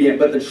be obedient.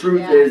 But the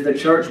truth is, the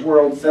church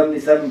world,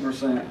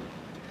 77%,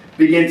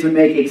 begin to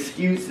make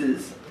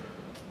excuses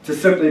to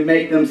simply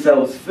make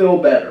themselves feel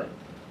better,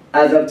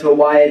 as up to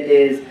why it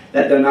is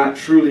that they're not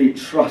truly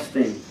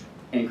trusting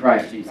in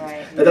Christ Jesus.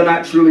 That they're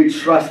not truly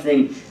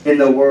trusting in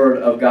the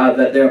Word of God,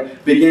 that they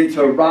begin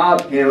to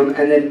rob Him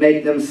and then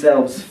make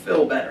themselves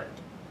feel better.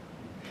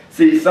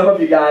 See, some of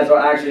you guys are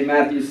actually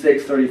Matthew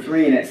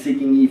 6:33, and it's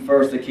seeking ye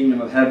first the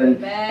kingdom of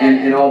heaven,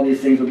 and all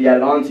these things will be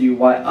added on to you,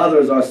 while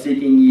others are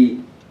seeking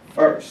ye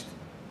first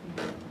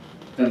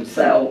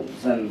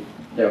themselves and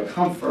their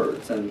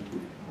comforts and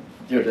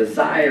their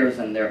desires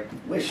and their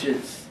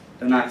wishes.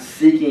 They're not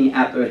seeking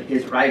after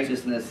His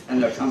righteousness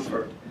and their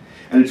comfort.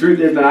 And the truth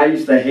is that I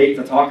used to hate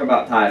to talk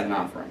about tithes and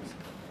offerings.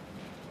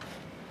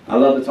 I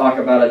love to talk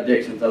about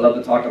addictions. I love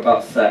to talk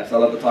about sex. I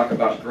love to talk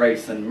about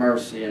grace and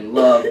mercy and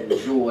love and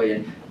joy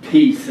and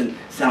peace and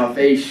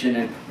salvation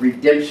and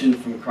redemption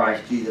from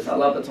Christ Jesus. I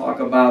love to talk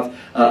about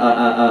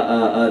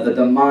the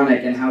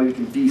demonic and how you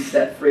can be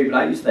set free. But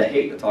I used to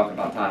hate to talk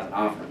about tithes and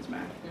offerings,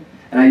 man.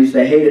 And I used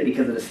to hate it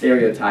because of the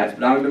stereotypes.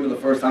 But I remember the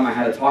first time I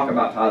had to talk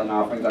about tithes and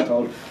offerings, I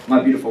told my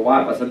beautiful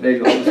wife, I said, baby,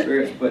 the Holy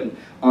Spirit's putting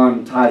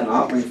on tithes and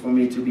offerings for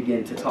me to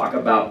begin to talk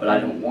about, but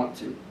I don't want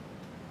to.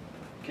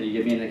 Can you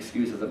give me an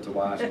excuse as to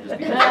why I should just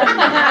be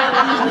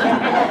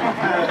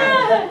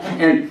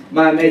And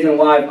my amazing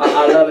wife,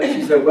 I love it.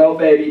 She said, well,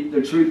 baby,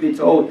 the truth be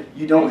told,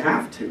 you don't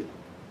have to.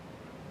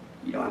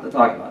 You don't have to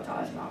talk about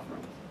tithes and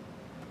offerings.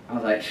 I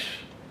was like,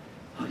 shh.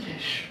 Okay,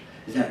 shh.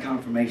 Is that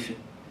confirmation?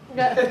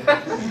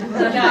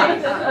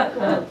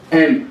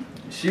 And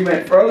she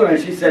went further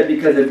and she said,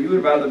 because if you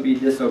would rather be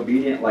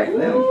disobedient like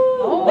them,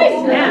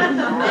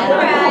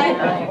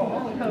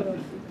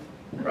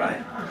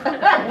 right?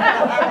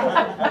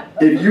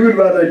 If you would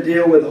rather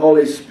deal with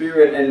Holy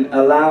Spirit and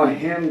allow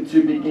Him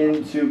to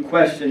begin to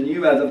question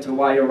you as to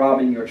why you're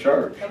robbing your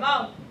church,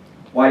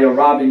 why you're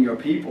robbing your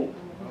people,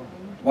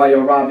 why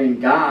you're robbing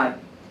God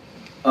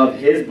of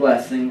His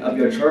blessing, of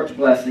your church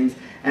blessings,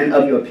 and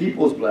of your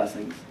people's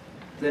blessings,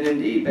 then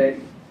indeed,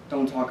 baby,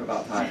 don't talk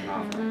about tithes and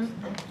offerings.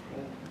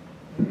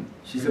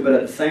 She said, but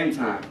at the same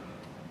time,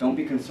 don't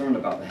be concerned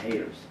about the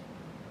haters.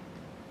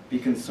 Be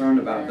concerned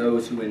about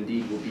those who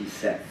indeed will be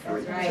set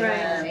free.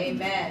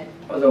 Amen.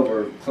 That was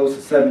over close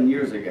to 7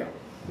 years ago.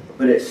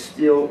 But it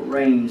still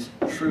reigns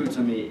true to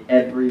me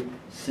every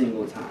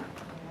single time.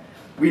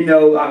 We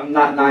know, I'm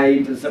not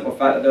naive to the simple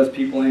fact that there's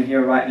people in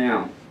here right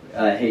now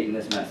hating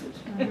this message.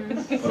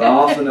 But I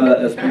also know that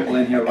there's people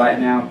in here right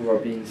now who are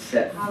being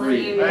set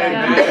free.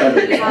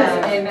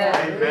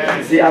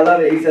 Amen. See, I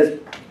love it. He says,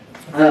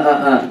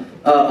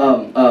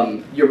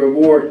 your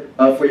reward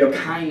for your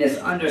kindness,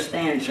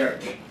 understand,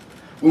 church.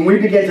 When we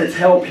begin to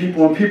tell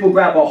people, and people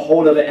grab a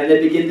hold of it and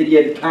they begin to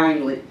give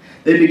kindly,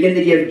 they begin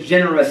to give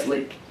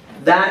generously,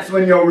 that's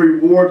when your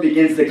reward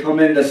begins to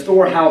come in. The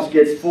storehouse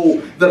gets full.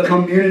 The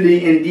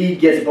community indeed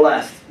gets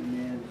blessed.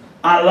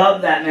 I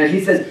love that, man.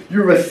 He says,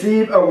 you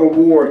receive a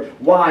reward.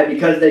 Why?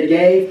 Because they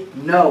gave?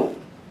 No.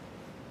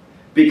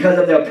 Because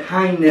of their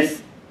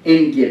kindness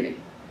in giving.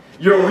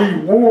 Your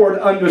reward,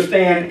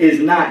 understand, is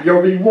not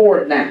your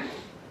reward now.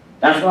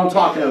 That's what I'm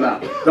talking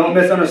about. Don't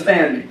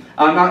misunderstand me.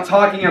 I'm not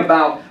talking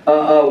about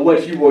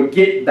what you will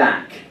get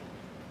back.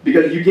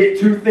 Because you get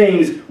two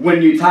things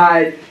when you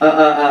tithe.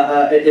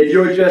 If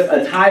you're just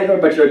a tither,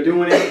 but you're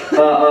doing it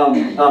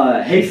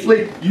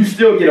hastily, you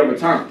still get a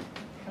return.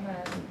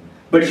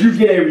 But you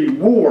get a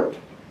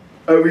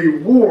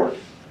reward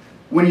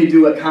when you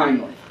do it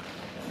kindly.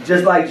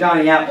 Just like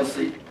Johnny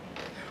Appleseed.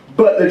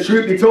 But the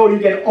truth be told, you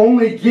can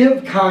only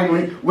give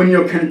kindly when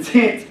you're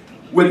content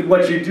with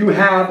what you do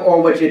have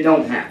or what you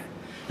don't have.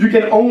 You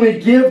can only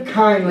give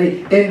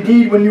kindly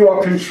indeed when you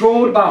are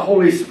controlled by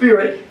Holy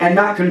Spirit and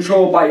not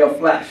controlled by your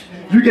flesh.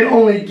 You can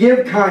only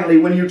give kindly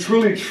when you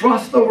truly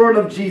trust the word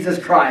of Jesus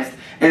Christ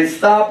and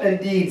stop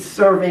indeed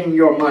serving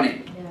your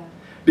money.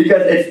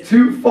 Because it's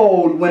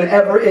twofold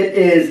whenever it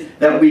is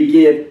that we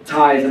give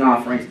tithes and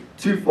offerings.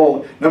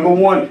 Twofold. Number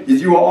one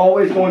is you are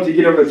always going to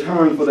get a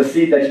return for the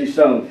seed that you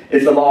sow.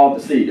 It's the law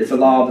of the seed. It's the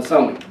law of the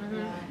sowing.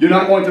 You're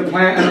not going to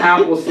plant an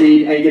apple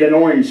seed and get an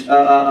orange, an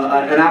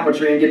apple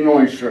tree and get an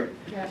orange tree.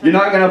 You're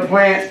not going to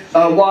plant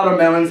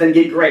watermelons and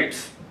get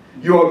grapes.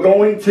 you are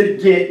going to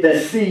get the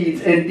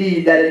seeds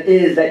indeed that it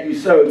is that you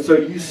sowed. So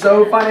you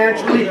sow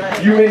financially,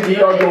 you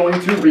indeed are going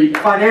to reap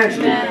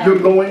financially. You're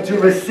going to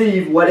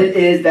receive what it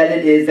is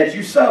that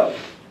you sow.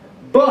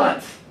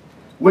 But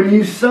when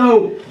you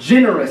sow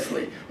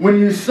generously, when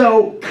you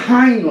sow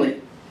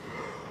kindly,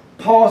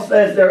 Paul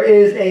says there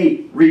is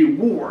a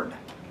reward.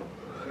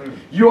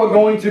 You are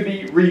going to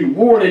be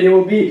rewarded. It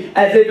will be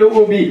as if it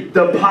will be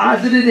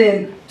deposited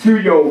into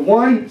your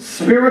one,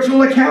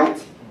 spiritual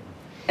account,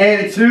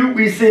 and two,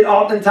 we see it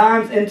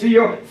oftentimes into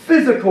your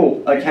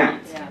physical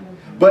account. Yeah.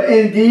 But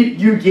indeed,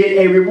 you get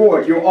a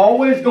reward. You're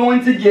always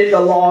going to get the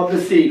law of the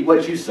seed.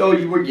 What you sow,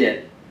 you will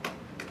get.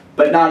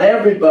 But not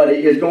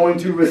everybody is going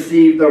to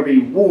receive the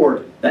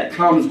reward that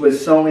comes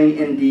with sowing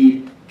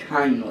indeed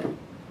kindly.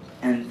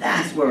 And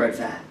that's where it's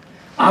at.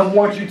 I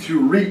want you to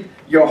reap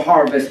your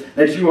harvest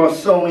that you are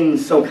sowing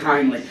so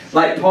kindly.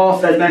 Like Paul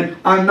says, man,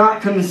 I'm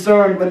not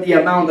concerned with the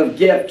amount of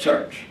gift,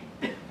 church.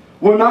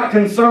 We're not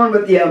concerned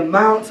with the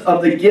amount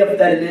of the gift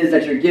that it is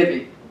that you're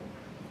giving.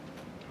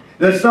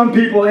 There's some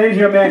people in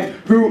here, man,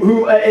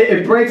 who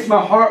it breaks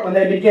my heart when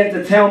they begin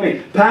to tell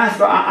me,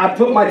 Pastor, I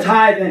put my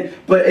tithe in,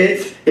 but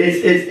I've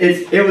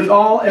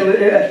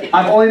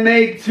only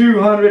made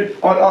 200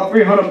 or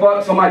 300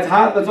 bucks, so my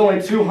tithe was only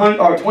 $200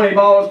 or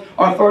 $20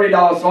 or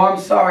 $30. So I'm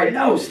sorry.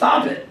 No,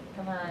 stop it.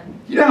 Come on.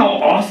 You know how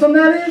awesome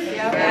that is?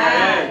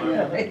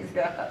 Yeah. Praise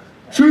God.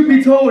 Truth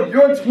be told,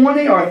 your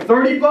 20 or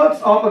 30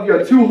 bucks off of your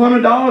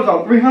 $200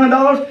 or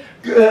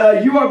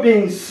 $300, you are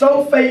being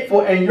so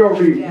faithful, and your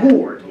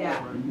reward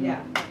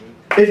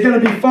is going to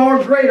be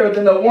far greater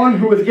than the one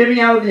who is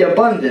giving out of the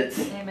abundance.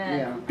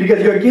 Amen.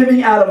 Because you're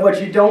giving out of what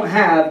you don't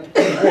have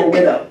or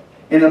without.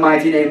 In the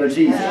mighty name of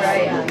Jesus.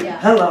 Right.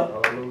 Hello.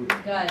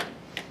 Good.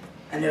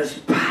 And there's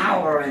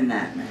power in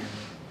that, man.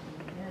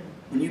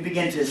 When you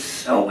begin to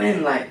sow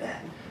in like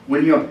that,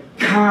 when you're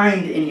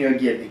kind in your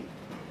giving,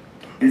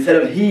 instead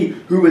of he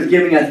who was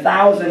giving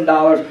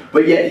 $1,000,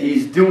 but yet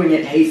he's doing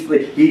it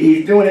hastily.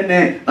 He's doing it,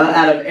 man,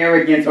 out of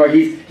arrogance, or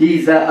he's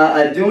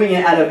doing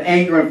it out of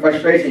anger and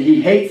frustration. He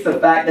hates the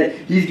fact that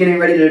he's getting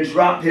ready to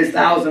drop his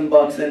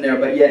 $1,000 in there,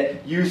 but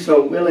yet you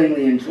so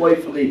willingly and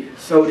joyfully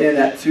sowed in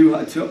that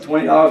 $20 or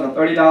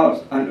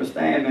 $30.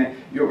 Understand, man,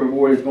 your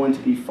reward is going to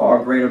be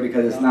far greater,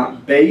 because it's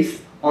not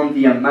based on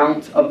the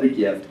amount of the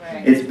gift.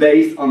 Right. It's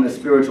based on the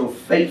spiritual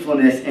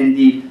faithfulness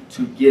indeed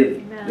to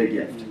give the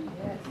gift.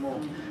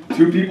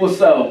 Two people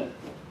sow,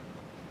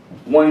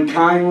 one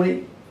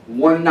kindly,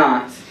 one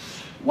not.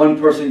 One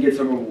person gets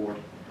a reward.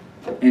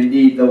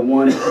 Indeed, the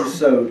one who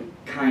sowed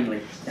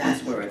kindly,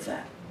 that's where it's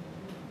at.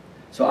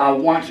 So I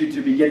want you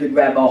to begin to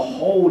grab a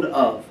hold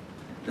of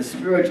the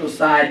spiritual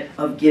side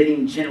of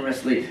giving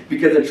generously.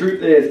 Because the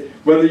truth is,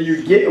 whether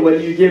you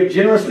give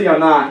generously or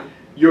not,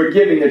 your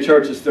giving, the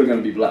church is still going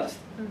to be blessed.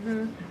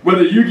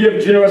 Whether you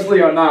give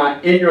generously or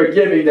not, in your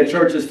giving, the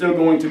church is still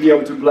going to be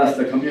able to bless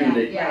the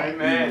community. Yeah.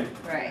 Amen.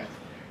 Right.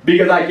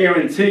 Because I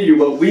guarantee you,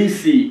 what we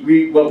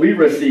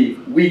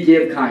receive, we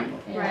give kindly.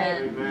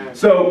 Right. Amen.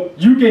 So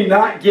you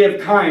cannot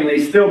give kindly,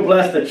 still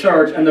bless the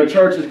church, and the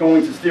church is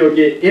going to still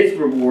get its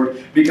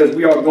reward, because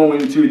we are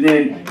going to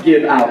then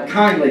give out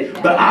kindly.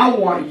 But I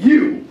want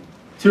you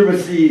to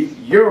receive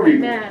your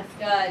reward.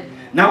 Good.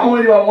 Not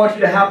only do I want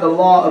you to have the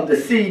law of the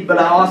seed, but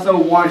I also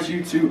want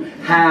you to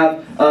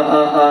have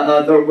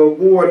the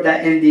reward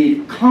that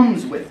indeed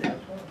comes with it.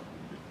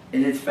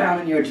 And it's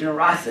found in your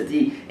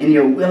generosity, in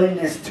your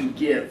willingness to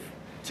give,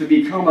 to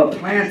become a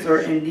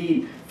planter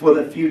indeed for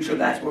the future.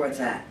 That's where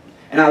it's at.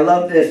 And I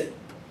love this.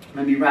 I'm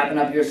going to be wrapping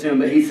up here soon,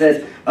 but he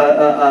says,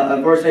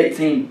 verse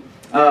 18,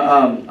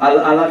 I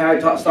love how he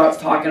starts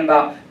talking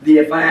about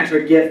the financial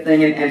gift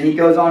thing, and he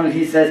goes on and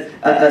he says,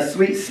 a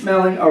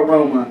sweet-smelling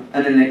aroma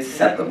and an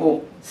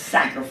acceptable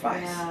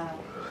sacrifice. Yeah.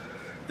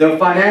 The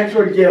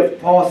financial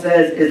gift, Paul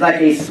says, is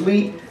like a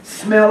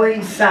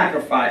sweet-smelling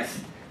sacrifice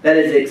that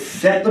is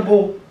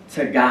acceptable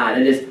to God.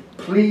 It is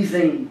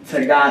pleasing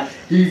to God.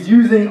 He's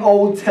using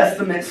Old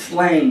Testament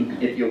slang,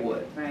 if you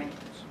would. Right.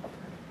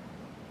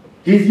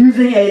 He's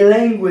using a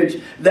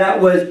language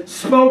that was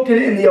spoken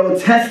in the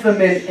Old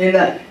Testament in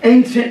an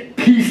ancient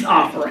peace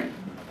offering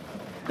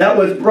that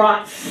was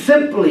brought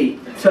simply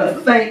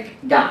to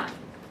thank God.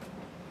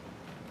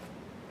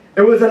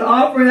 It was an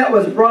offering that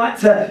was brought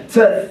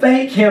to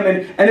thank Him,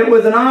 and it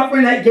was an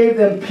offering that gave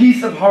them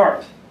peace of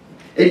heart.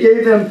 It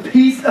gave them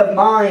peace of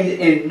mind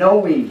in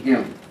knowing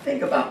Him.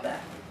 Think about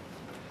that.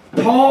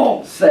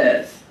 Paul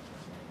says,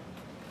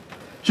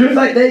 just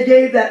like they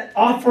gave that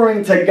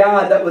offering to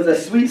God that was a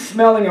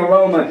sweet-smelling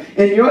aroma,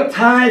 in your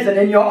tithes and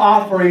in your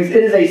offerings,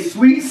 it is a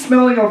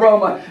sweet-smelling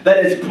aroma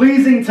that is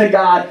pleasing to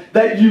God,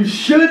 that you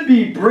should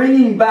be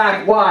bringing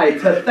back. Why?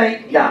 To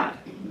thank God.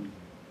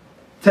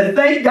 To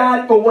thank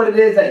God for what it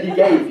is that He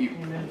gave you.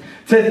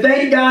 To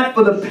thank God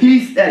for the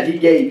peace that He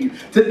gave you.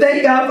 To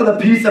thank God for the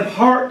peace of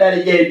heart that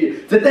He gave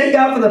you. To thank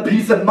God for the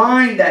peace of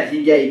mind that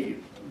He gave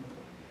you.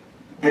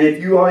 And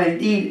if you are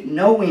indeed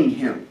knowing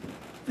Him,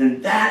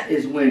 then that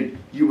is when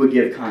you will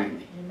give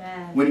kindly.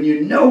 Amen. When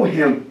you know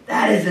Him,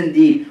 that is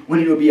indeed when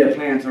you will be a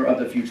planter of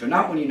the future.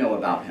 Not when you know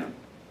about Him.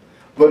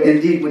 But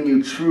indeed, when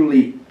you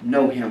truly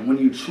know Him, when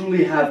you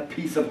truly have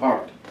peace of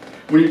heart,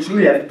 when you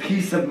truly have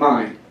peace of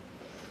mind,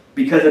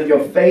 because of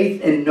your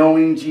faith in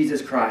knowing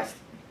Jesus Christ,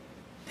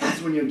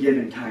 that's when you're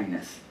given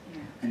kindness.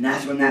 And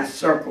that's when that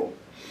circle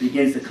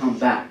begins to come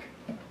back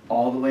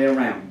all the way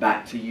around,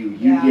 back to you.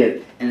 You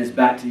give, and it's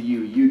back to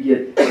you. You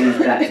give, and it's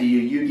back to you.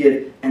 You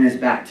give, and it's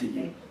back to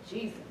you.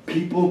 Jesus.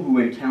 People who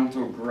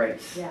encounter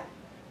grace, Yeah.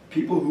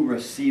 people who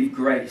receive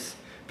grace,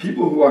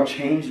 people who are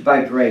changed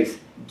by grace,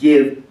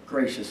 give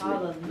graciously.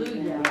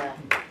 Hallelujah.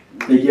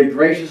 They give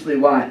graciously.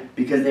 Why?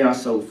 Because they are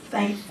so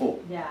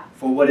thankful Yeah.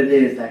 for what it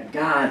is that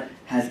God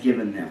has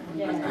given them.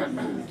 Yes.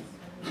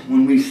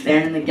 When we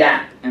stand in the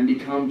gap and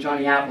become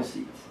Johnny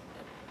Appleseeds,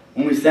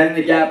 when we stand in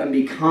the gap and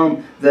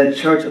become the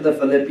church of the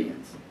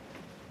Philippians,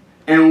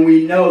 and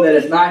we know that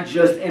it's not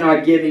just in our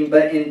giving,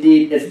 but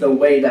indeed it's the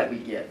way that we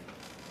give.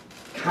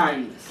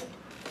 Kindness,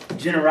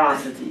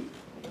 generosity.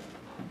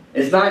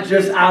 It's not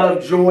just out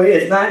of joy,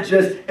 it's not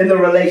just in the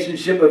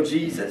relationship of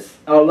Jesus,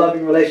 our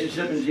loving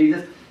relationship in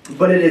Jesus,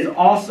 but it is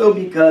also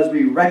because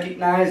we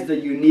recognize the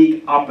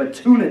unique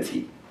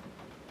opportunity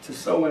to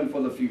sow in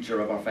for the future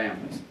of our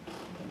families,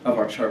 of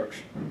our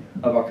church,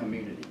 of our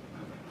community.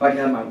 If I can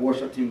have my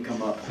worship team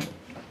come up.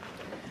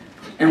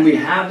 And we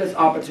have this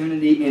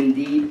opportunity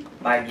indeed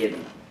by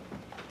giving.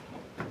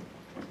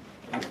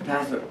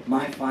 Pastor,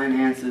 my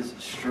finances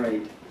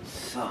straight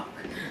suck.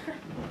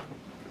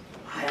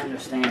 I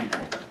understand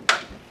that.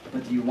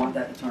 But do you want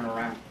that to turn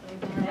around?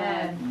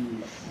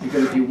 Amen.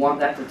 Because if you want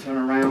that to turn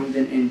around,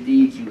 then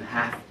indeed you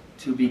have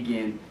to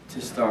begin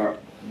to start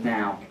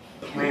now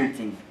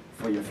planting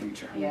for your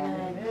future.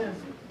 Yeah.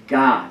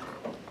 God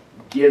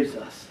gives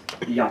us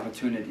the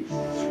opportunity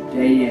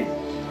day in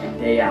and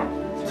day out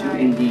to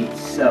indeed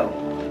sow,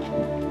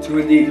 to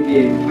indeed to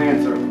be a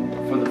planter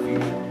for the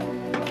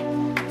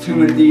future,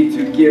 to indeed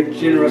to give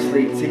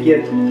generously, to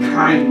give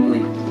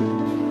kindly.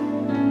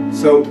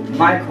 So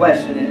my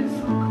question is,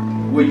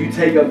 will you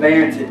take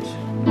advantage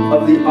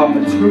of the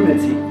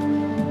opportunity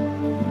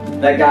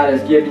that God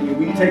has given you?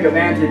 Will you take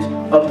advantage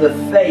of the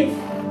faith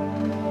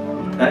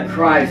that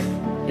Christ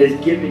is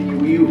giving you?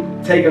 Will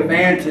you take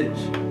advantage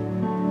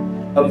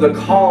of the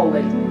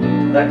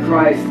calling that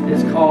Christ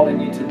is calling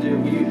you to do?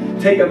 Will you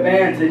take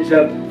advantage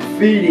of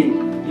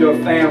feeding your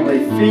family,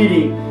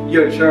 feeding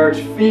your church,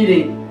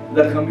 feeding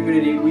the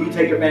community? Will you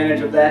take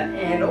advantage of that?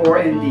 And or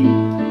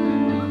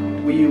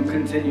indeed, will you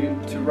continue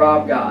to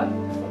rob God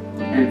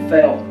and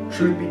fail?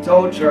 Truth be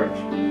told, church,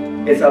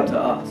 it's up to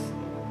us.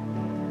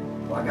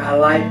 Well, I got a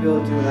light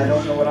bill due and I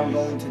don't know what I'm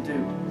going to do.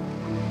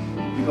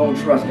 You're going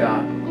to trust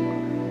God.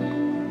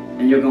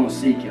 And you're going to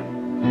seek Him.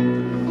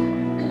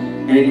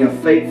 And in your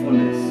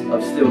faithfulness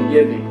of still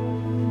giving,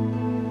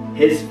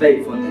 His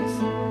faithfulness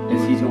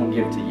is He's going to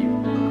give to you.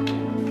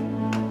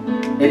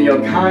 In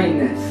your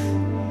kindness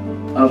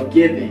of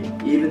giving,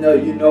 even though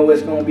you know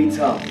it's going to be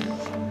tough,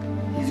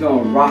 He's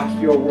going to rock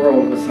your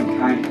world with some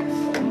kindness.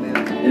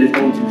 It is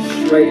going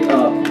to straight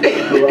up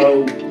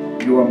blow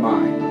your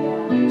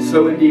mind.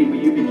 So indeed, will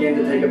you begin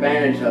to take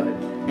advantage of it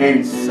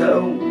and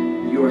sow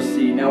your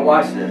seed? Now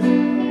watch this.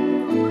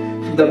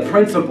 The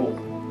principle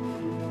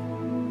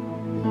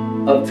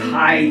of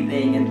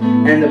tithing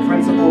and the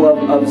principle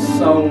of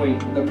sowing,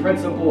 the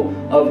principle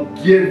of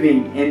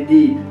giving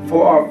indeed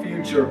for our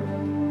future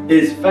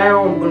is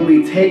found when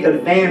we take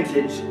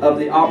advantage of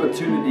the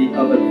opportunity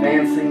of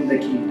advancing the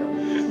kingdom.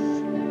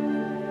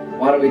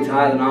 Why do we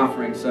tithe and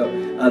offering? So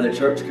the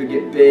church could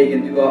get big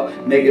and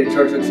make the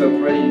church look so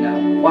pretty?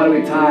 No. Why do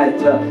we tithe?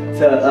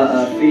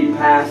 To feed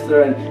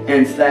pastor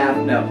and staff?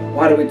 No.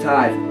 Why do we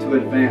tithe? To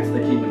advance the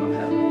kingdom of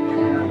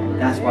heaven.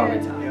 That's why we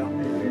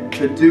tithe.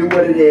 To do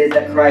what it is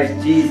that Christ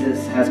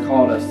Jesus has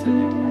called us to do.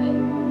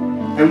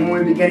 And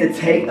when we begin to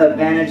take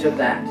advantage of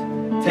that,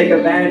 take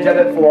advantage of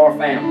it for our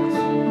families,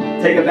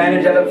 take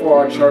advantage of it for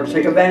our church,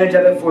 take advantage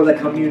of it for the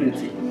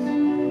community,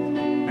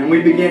 and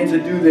we begin to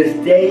do this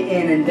day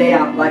in and day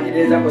out like it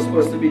is that we're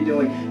supposed to be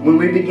doing, when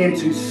we begin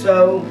to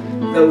sow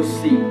those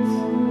seeds,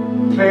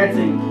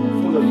 planting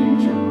for the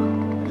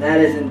future, that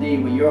is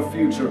indeed when your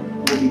future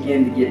will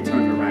begin to get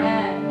turned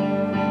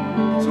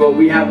around. So what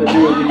we have to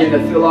do is begin to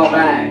fill our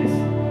bags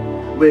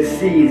with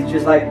seeds,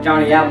 just like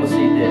Johnny Appleseed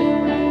did.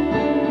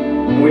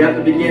 And we have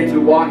to begin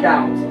to walk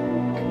out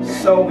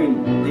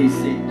sowing these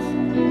seeds.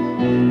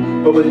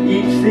 But with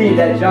each seed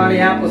that Johnny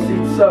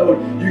Appleseed sowed,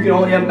 you can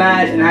only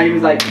imagine how he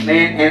was like,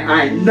 man, and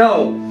I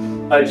know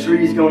a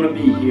tree is going to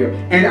be here.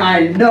 And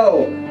I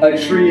know a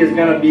tree is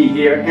going to be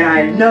here. And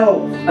I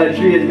know a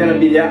tree is going to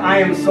be there. I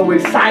am so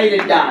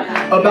excited, God,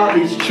 about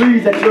these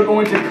trees that you're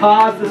going to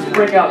cause to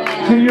spring up.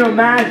 Can you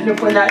imagine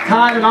if when that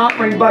tithe and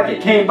offering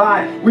bucket came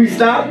by, we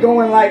stopped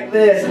going like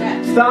this,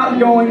 stopped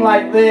going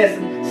like this,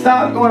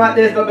 stop going like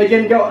this, but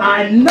begin to go,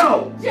 I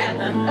know.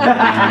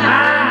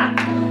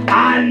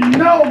 I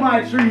know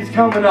my tree's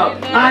coming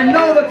up. I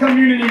know the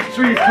community's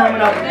tree's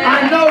coming up.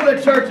 I know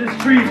the church's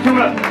tree's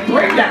coming up.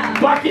 Bring that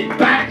bucket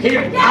back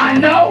here. I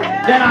know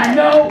that I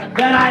know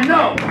that I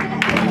know.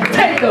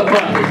 Take the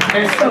bucket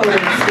and sow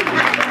it.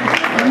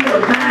 Can you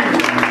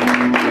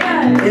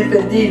imagine if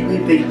indeed we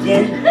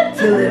begin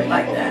to live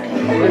like that.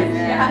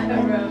 Yeah.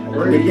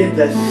 Begin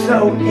to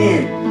sow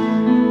in,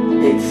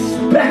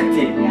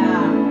 expecting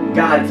Yeah.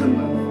 God to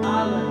move.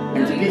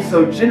 And to be Hallelujah.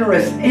 so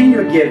generous in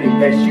your giving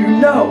that you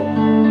know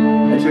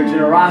that your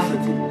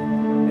generosity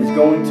is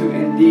going to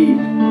indeed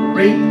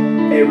reap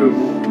a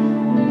reward.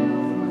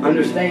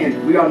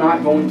 Understand, we are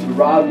not going to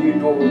rob you,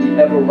 nor will we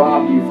ever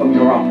rob you from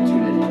your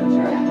opportunity.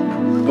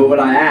 But what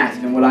I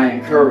ask and what I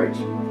encourage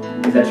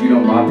is that you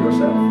don't rob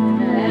yourself.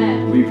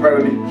 Amen. Will you pray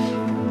with me?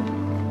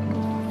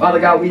 Father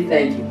God, we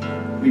thank you.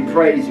 We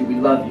praise you. We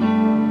love you.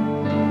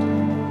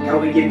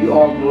 God, we give you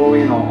all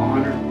glory and all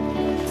honor.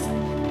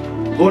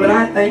 Lord, and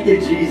I thank you,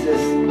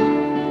 Jesus.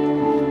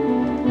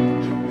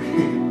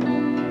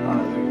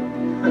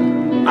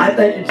 I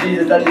thank you,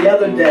 Jesus, that the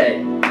other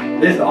day,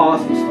 this is an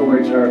awesome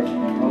story, church.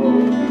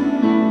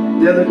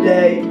 The other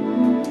day,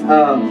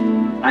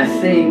 I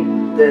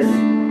seen this.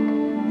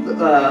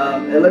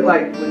 It looked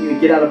like when you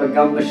get out of a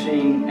gum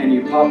machine and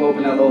you pop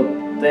open that little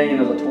thing and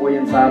there's a toy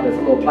inside. There's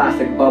a little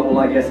plastic bubble,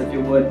 I guess, if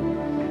you would.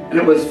 And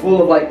it was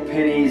full of like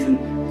pennies and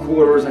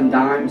quarters and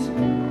dimes.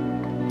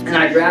 And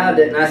I grabbed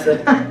it and I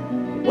said,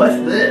 "What's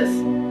this?"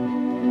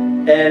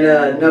 And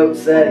note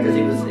said, because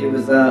he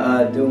was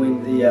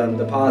doing the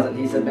deposit,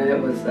 he said, "Man, it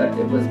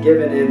was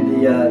given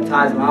in the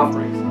tithes and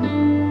offerings."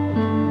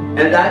 And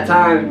at that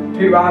time,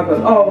 P. Rock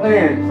goes, "Oh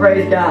man,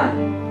 praise God."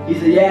 He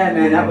said, "Yeah,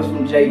 man, that was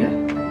from Jada."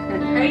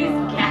 Praise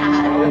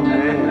God. Oh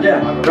man,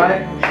 yeah,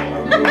 right.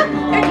 Praise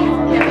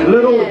God.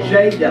 Little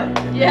Jada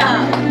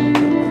Yeah.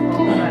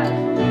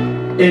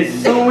 is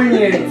sowing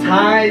in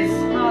tithes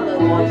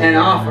Hallelujah. and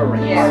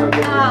offerings.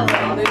 Hallelujah.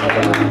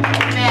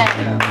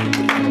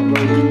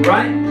 Amen.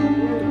 Right?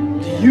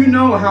 Do you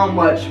know how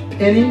much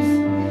pennies,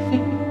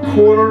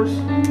 quarters,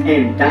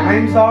 and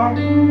dimes are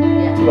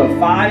Yeah. to a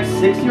 5,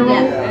 6-year-old?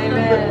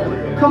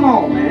 Amen. Come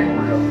on, man.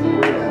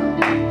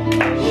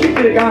 She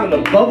could have gone to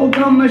the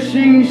bubblegum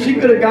machine. She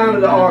could have gone to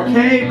the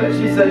arcade, but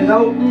she said,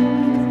 "Nope,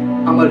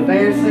 I'm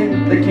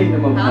advancing the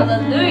kingdom of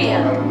heaven."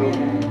 Hallelujah.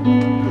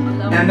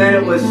 And then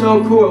it was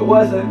so cool. It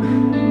wasn't.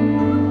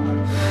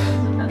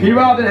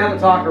 P-Rob didn't have to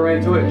talk her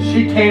into it.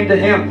 She came to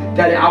him,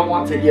 "Daddy, I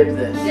want to give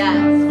this." Yes.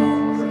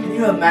 Can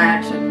you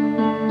imagine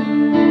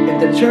if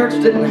the church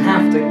didn't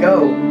have to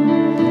go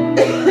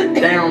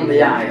down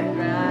the aisle,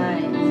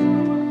 Right.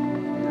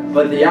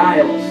 but the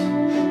aisles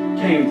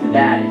came to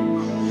Daddy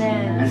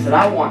Amen. and said,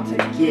 "I want to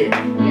give.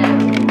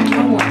 Yeah.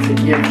 I want to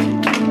give to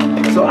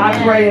you." So I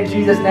pray in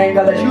Jesus' name,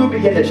 God, that you would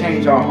begin to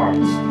change our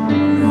hearts.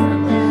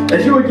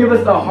 That you would give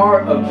us the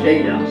heart of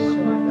Jada,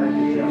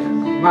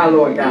 my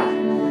Lord God.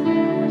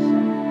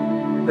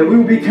 That we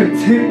will be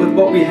content with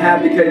what we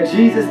have because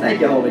Jesus, thank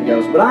you, Holy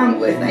Ghost. But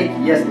thank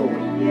you, yes, Lord.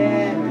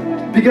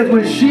 Because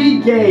when she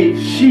gave,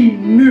 she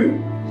knew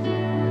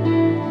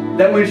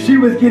that when she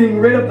was getting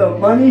rid of the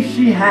money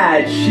she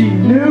had, she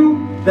knew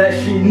that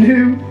she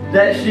knew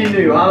that she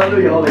knew,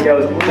 hallelujah, Holy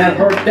Ghost, that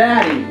her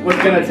daddy was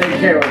going to take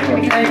care of her.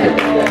 Thank you.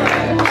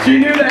 She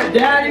knew that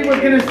daddy was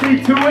going to see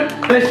to it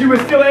that she was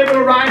still able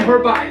to ride her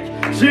bike.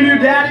 She knew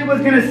daddy was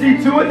going to see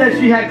to it that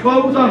she had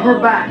clothes on her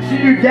back. She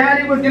knew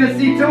daddy was going to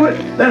see to it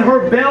that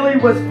her belly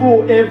was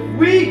full. If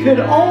we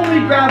could only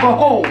grab a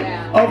hold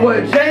of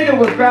what Jada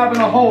was grabbing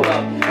a hold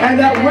of, and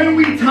that when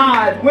we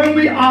tithe, when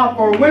we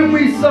offer, when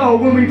we sow,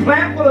 when we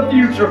plant for the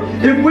future,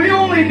 if we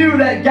only knew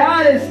that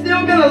God is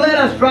still going to let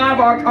us drive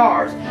our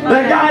cars,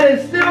 that God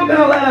is still going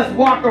to let us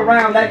walk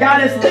around, that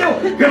God is still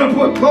going to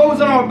put clothes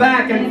on our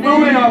back and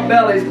food in our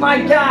bellies, my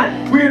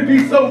God, we would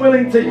be so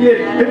willing to give.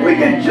 If we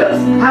could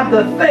just have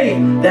the faith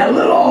that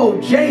little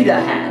old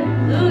Jada had,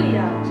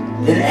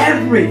 Hallelujah. then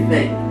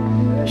everything,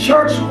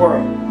 church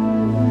world,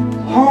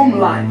 home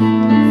life,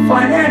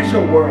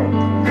 financial world,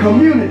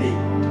 community,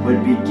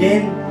 would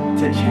begin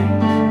to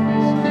change.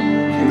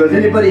 If there's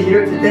anybody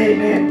here today,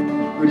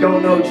 man, who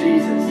don't know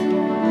Jesus,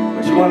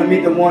 but you want to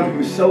meet the one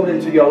who sowed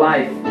into your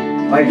life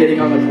by getting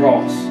on the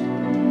cross,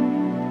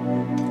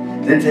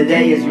 then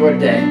today is your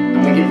day, and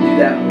we get to do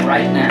that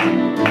right now.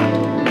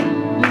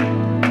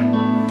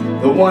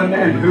 The one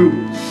man who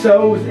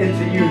sows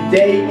into you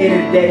day in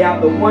and day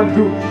out, the one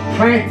who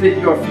planted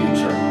your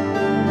future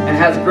and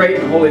has great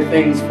and holy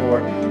things for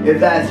it. If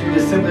that's you,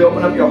 just simply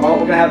open up your heart.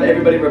 We're going to have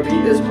everybody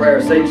repeat this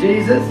prayer. Say,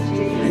 Jesus,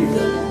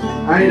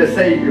 I need a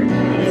Savior.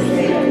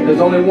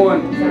 There's only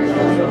one,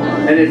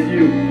 and it's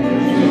you.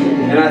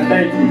 And I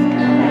thank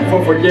you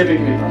for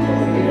forgiving me,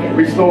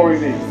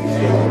 restoring me,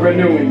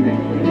 renewing me.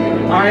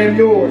 I am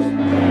yours.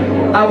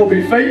 I will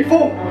be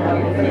faithful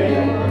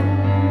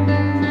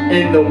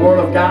in the Word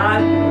of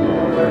God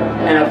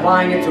and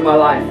applying it to my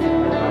life.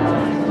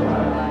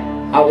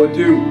 I will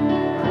do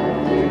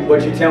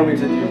what you tell me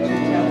to do.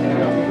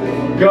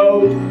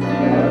 Go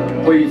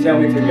where you tell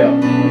me to go.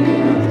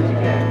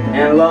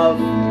 And love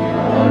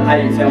how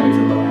you tell me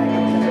to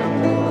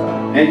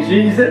love. And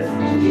Jesus,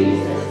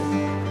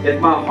 if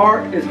my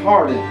heart is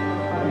hardened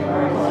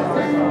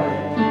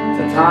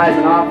to tithes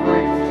and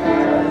offerings,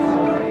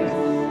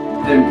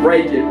 then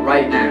break it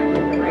right now.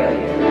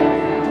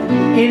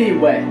 Any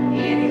way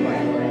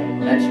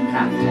that you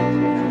have to.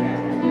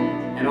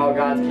 And all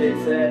God's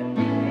kids said,